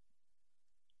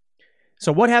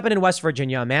 So what happened in West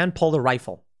Virginia? A man pulled a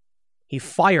rifle. He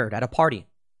fired at a party,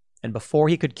 and before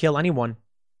he could kill anyone,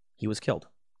 he was killed.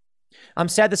 I'm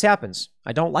sad this happens.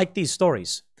 I don't like these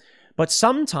stories. But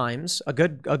sometimes a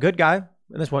good guy,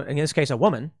 in this case a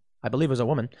woman, I believe it was a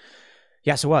woman,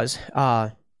 yes it was,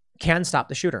 can stop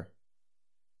the shooter.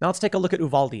 Now let's take a look at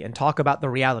Uvalde and talk about the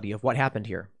reality of what happened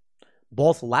here.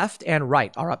 Both left and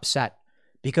right are upset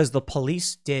because the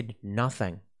police did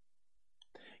nothing.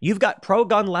 You've got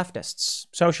pro-gun leftists,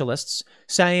 socialists,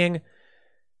 saying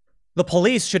the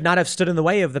police should not have stood in the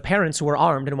way of the parents who were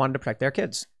armed and wanted to protect their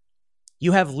kids.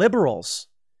 You have liberals,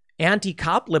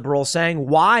 anti-cop liberals, saying,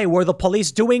 why were the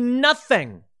police doing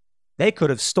nothing? They could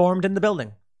have stormed in the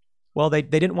building. Well, they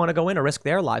didn't want to go in or risk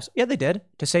their lives. Yeah, they did,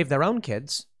 to save their own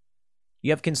kids.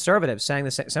 You have conservatives saying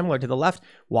the similar to the left.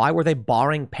 Why were they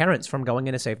barring parents from going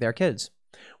in to save their kids?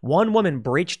 One woman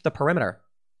breached the perimeter,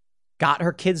 got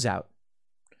her kids out.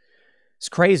 It's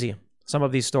crazy, some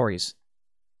of these stories.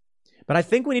 But I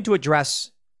think we need to address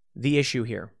the issue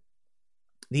here.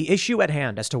 The issue at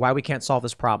hand as to why we can't solve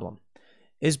this problem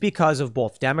is because of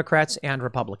both Democrats and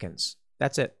Republicans.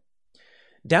 That's it.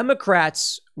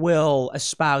 Democrats will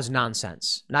espouse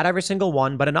nonsense. Not every single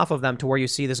one, but enough of them to where you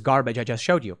see this garbage I just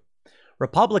showed you.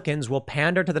 Republicans will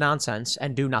pander to the nonsense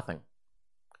and do nothing.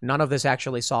 None of this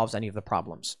actually solves any of the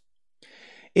problems.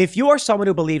 If you are someone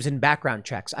who believes in background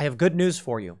checks, I have good news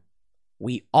for you.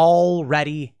 We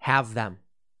already have them.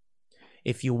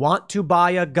 If you want to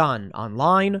buy a gun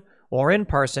online or in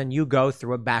person, you go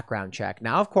through a background check.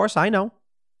 Now, of course, I know.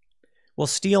 We'll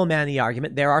steel man the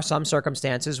argument. There are some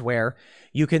circumstances where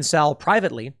you can sell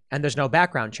privately and there's no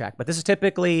background check, but this is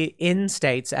typically in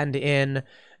states and in,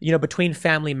 between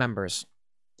family members.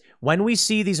 When we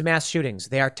see these mass shootings,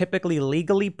 they are typically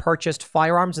legally purchased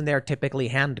firearms and they are typically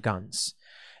handguns.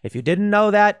 If you didn't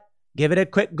know that, give it a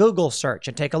quick Google search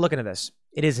and take a look into this.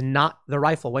 It is not the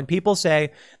rifle. When people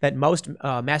say that most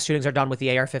mass shootings are done with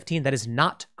the AR-15, that is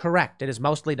not correct. It is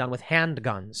mostly done with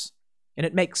handguns. And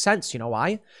it makes sense. You know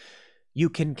why? You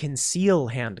can conceal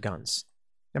handguns.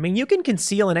 I mean, you can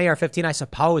conceal an AR-15, I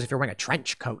suppose, if you're wearing a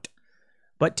trench coat.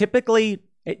 But typically,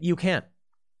 you can't.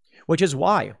 Which is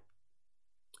why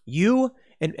you,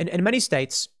 in many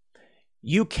states,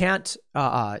 you can't,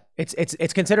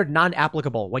 it's considered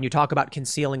non-applicable when you talk about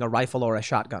concealing a rifle or a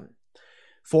shotgun.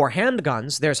 For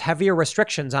handguns, there's heavier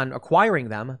restrictions on acquiring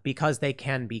them because they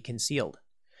can be concealed.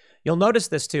 You'll notice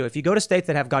this too. If you go to states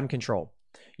that have gun control,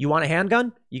 you want a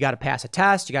handgun, you got to pass a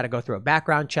test, you got to go through a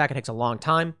background check, it takes a long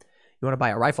time. You want to buy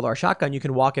a rifle or a shotgun, you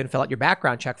can walk in, fill out your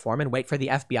background check form, and wait for the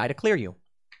FBI to clear you.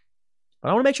 But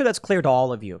I want to make sure that's clear to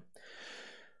all of you.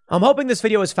 I'm hoping this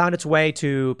video has found its way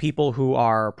to people who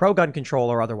are pro-gun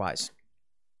control or otherwise.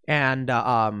 And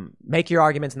make your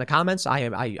arguments in the comments.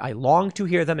 I long to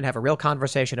hear them and have a real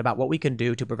conversation about what we can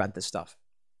do to prevent this stuff.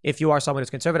 If you are someone who's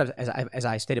conservative, as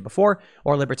I stated before,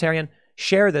 or libertarian,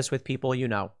 share this with people you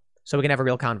know so we can have a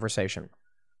real conversation.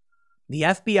 The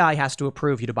FBI has to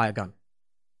approve you to buy a gun.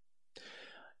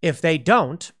 If they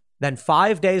don't, then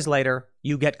 5 days later,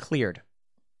 you get cleared.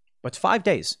 But it's 5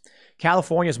 days.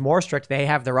 California is more strict. They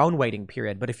have their own waiting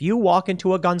period. But if you walk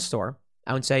into a gun store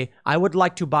and say, I would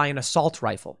like to buy an assault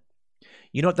rifle,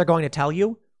 you know what they're going to tell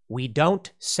you? We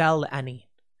don't sell any.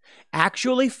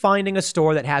 Actually finding a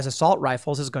store that has assault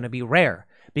rifles is going to be rare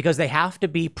because they have to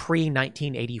be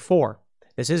pre-1984.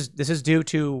 This is due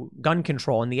to gun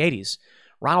control in the 80s.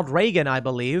 Ronald Reagan, I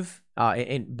believe,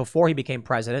 before he became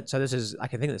president, so this is, I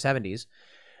can think of the 70s,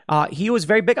 he was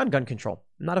very big on gun control.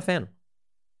 I'm not a fan.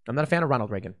 I'm not a fan of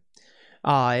Ronald Reagan.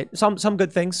 Some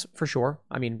good things, for sure.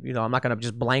 I mean, I'm not going to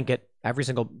just blanket every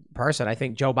single person. I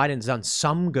think Joe Biden's done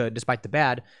some good despite the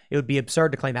bad. It would be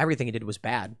absurd to claim everything he did was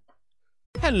bad.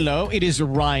 Hello, it is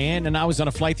Ryan, and I was on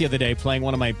a flight the other day playing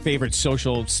one of my favorite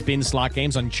social spin slot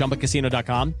games on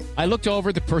ChumbaCasino.com. I looked over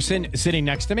at the person sitting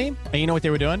next to me, and you know what they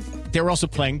were doing? They were also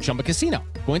playing Chumba Casino.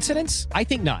 Coincidence? I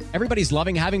think not. Everybody's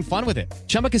loving having fun with it.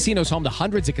 Chumba Casino is home to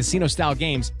hundreds of casino-style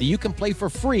games that you can play for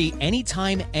free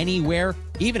anytime, anywhere,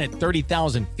 even at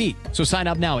 30,000 feet. So sign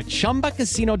up now at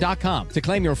ChumbaCasino.com to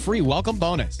claim your free welcome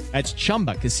bonus. That's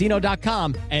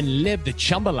ChumbaCasino.com and live the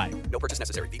Chumba life. No purchase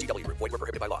necessary. VGW. Void where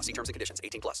prohibited by law. See terms and conditions.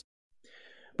 18+.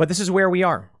 But this is where we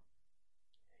are.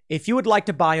 If you would like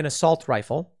to buy an assault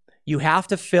rifle, you have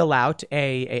to fill out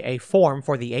a form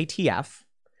for the ATF,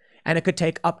 and it could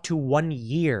take up to 1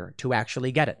 year to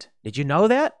actually get it. Did you know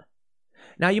that?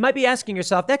 Now, you might be asking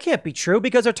yourself, that can't be true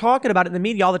because they're talking about it in the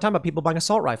media all the time about people buying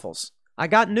assault rifles. I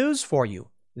got news for you.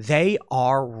 They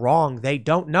are wrong. They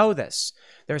don't know this.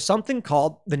 There's something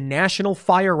called the National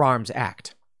Firearms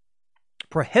Act.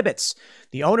 Prohibits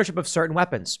the ownership of certain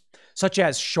weapons, such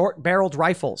as short-barreled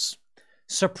rifles,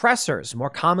 suppressors, more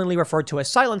commonly referred to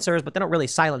as silencers, but they don't really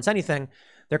silence anything.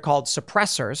 They're called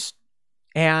suppressors,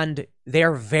 and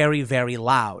they're very, very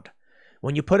loud.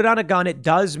 When you put it on a gun, it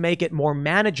does make it more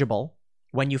manageable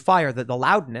when you fire, the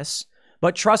loudness.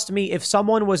 But trust me, if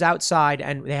someone was outside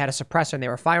and they had a suppressor and they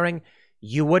were firing,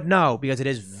 you would know because it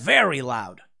is very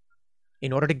loud.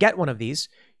 In order to get one of these,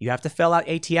 you have to fill out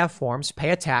ATF forms,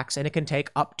 pay a tax, and it can take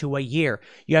up to a year.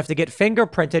 You have to get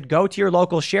fingerprinted, go to your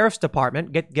local sheriff's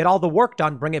department, get all the work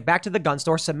done, bring it back to the gun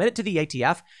store, submit it to the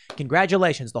ATF.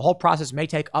 Congratulations, the whole process may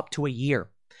take up to a year.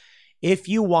 If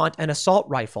you want an assault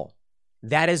rifle,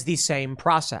 that is the same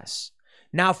process.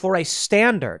 Now, for a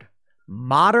standard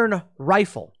modern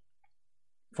rifle,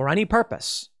 for any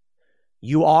purpose,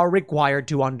 you are required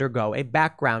to undergo a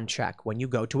background check when you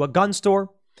go to a gun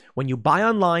store. When you buy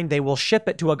online, they will ship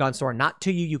it to a gun store, not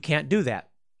to you. You can't do that.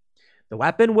 The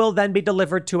weapon will then be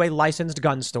delivered to a licensed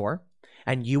gun store,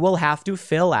 and you will have to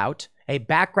fill out a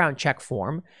background check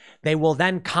form. They will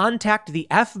then contact the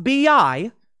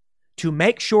FBI to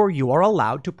make sure you are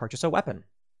allowed to purchase a weapon.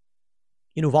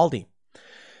 In Uvalde,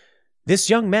 this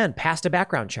young man passed a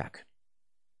background check.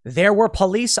 There were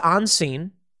police on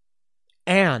scene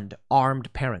and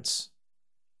armed parents.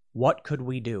 What could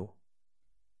we do?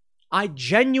 I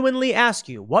genuinely ask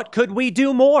you, what could we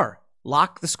do more?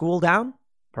 Lock the school down?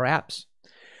 Perhaps.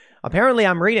 Apparently,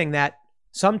 I'm reading that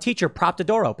some teacher propped a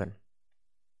door open.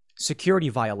 Security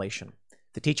violation.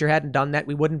 If the teacher hadn't done that,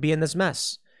 we wouldn't be in this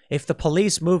mess. If the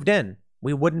police moved in,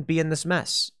 we wouldn't be in this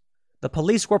mess. The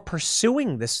police were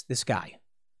pursuing this guy.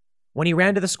 When he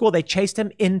ran to the school, they chased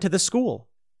him into the school.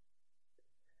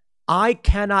 I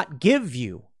cannot give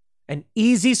you an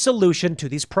easy solution to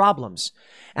these problems.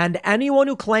 And anyone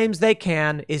who claims they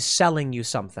can is selling you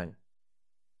something.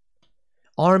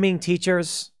 Arming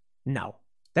teachers? No.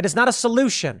 That is not a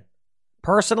solution.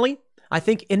 Personally, I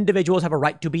think individuals have a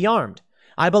right to be armed.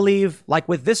 I believe, like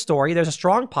with this story, there's a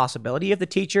strong possibility if the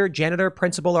teacher, janitor,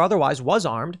 principal, or otherwise was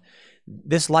armed,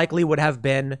 this likely would have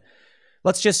been,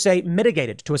 let's just say,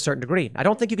 mitigated to a certain degree. I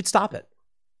don't think you could stop it.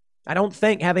 I don't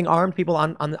think having armed people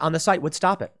on the site would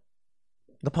stop it.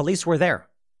 The police were there.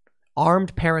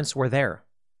 Armed parents were there.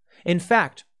 In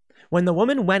fact, when the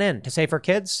woman went in to save her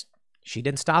kids, she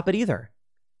didn't stop it either.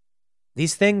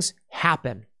 These things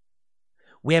happen.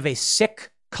 We have a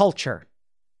sick culture.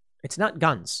 It's not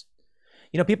guns.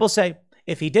 You know, people say,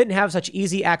 if he didn't have such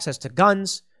easy access to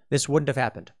guns, this wouldn't have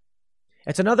happened.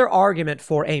 It's another argument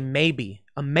for a maybe.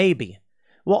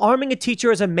 Well, arming a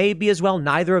teacher is a maybe as well.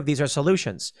 Neither of these are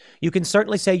solutions. You can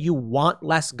certainly say you want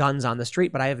less guns on the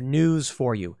street, but I have news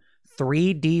for you.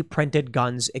 3D printed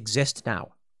guns exist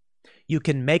now. You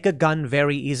can make a gun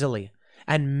very easily,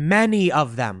 and many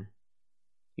of them.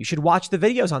 You should watch the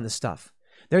videos on this stuff.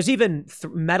 There's even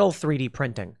metal 3D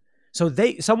printing. So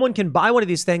someone can buy one of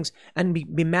these things and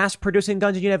be mass producing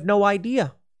guns and you have no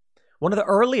idea. One of the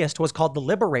earliest was called the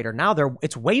Liberator. Now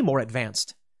it's way more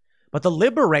advanced. But the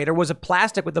Liberator was a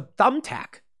plastic with a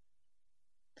thumbtack.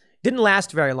 Didn't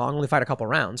last very long, only fired a couple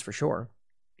rounds for sure.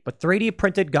 But 3D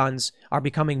printed guns are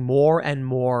becoming more and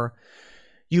more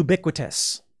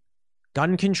ubiquitous.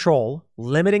 Gun control,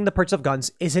 limiting the purchase of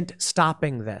guns, isn't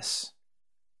stopping this.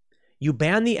 You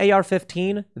ban the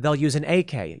AR-15, they'll use an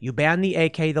AK. You ban the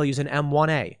AK, they'll use an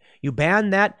M1A. You ban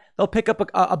that, they'll pick up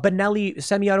a Benelli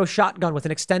semi-auto shotgun with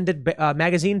an extended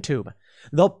magazine tube.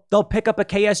 They'll pick up a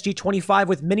KSG-25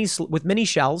 with mini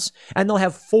shells, and they'll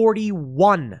have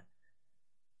 41.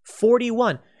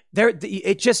 41.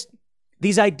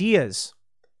 These ideas.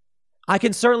 I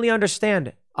can certainly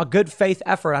understand a good faith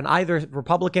effort on either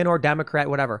Republican or Democrat,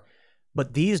 whatever.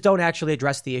 But these don't actually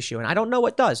address the issue. And I don't know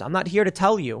what does. I'm not here to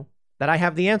tell you that I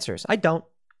have the answers. I don't.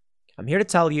 I'm here to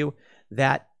tell you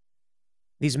that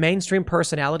these mainstream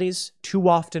personalities too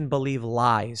often believe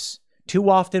lies, too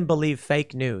often believe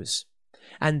fake news,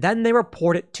 and then they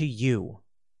report it to you.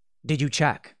 Did you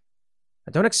check?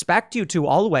 I don't expect you to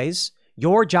always.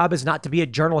 Your job is not to be a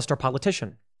journalist or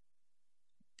politician.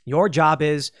 Your job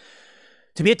is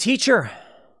to be a teacher,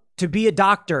 to be a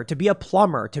doctor, to be a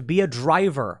plumber, to be a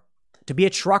driver, to be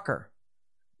a trucker,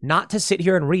 not to sit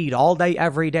here and read all day,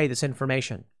 every day this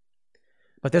information.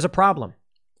 But there's a problem.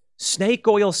 Snake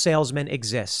oil salesmen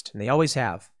exist, and they always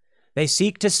have. They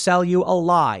seek to sell you a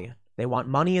lie. They want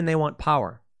money and they want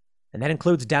power. And that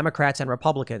includes Democrats and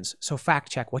Republicans. So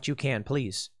fact check what you can,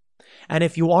 please. And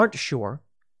if you aren't sure,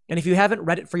 and if you haven't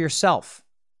read it for yourself,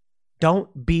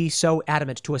 don't be so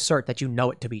adamant to assert that you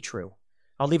know it to be true.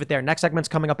 I'll leave it there. Next segment's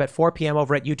coming up at 4 p.m.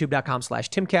 over at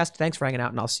youtube.com/Timcast. Thanks for hanging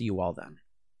out, and I'll see you all then.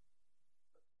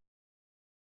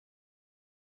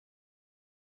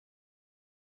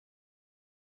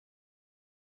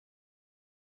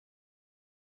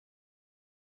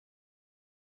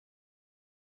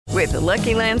 With the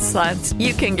Lucky Land Slots,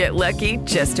 you can get lucky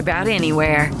just about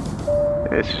anywhere.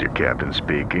 This is your captain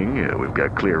speaking. We've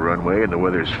got clear runway and the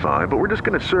weather's fine, but we're just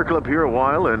going to circle up here a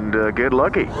while and get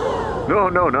lucky.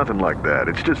 No, nothing like that.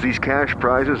 It's just these cash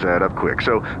prizes add up quick.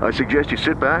 So I suggest you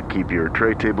sit back, keep your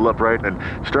tray table upright, and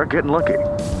start getting lucky.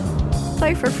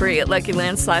 Play for free at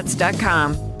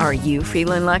LuckyLandSlots.com. Are you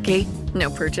feeling lucky? No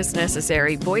purchase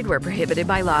necessary. Void where prohibited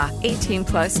by law.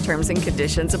 18+ terms and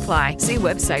conditions apply. See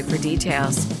website for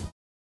details.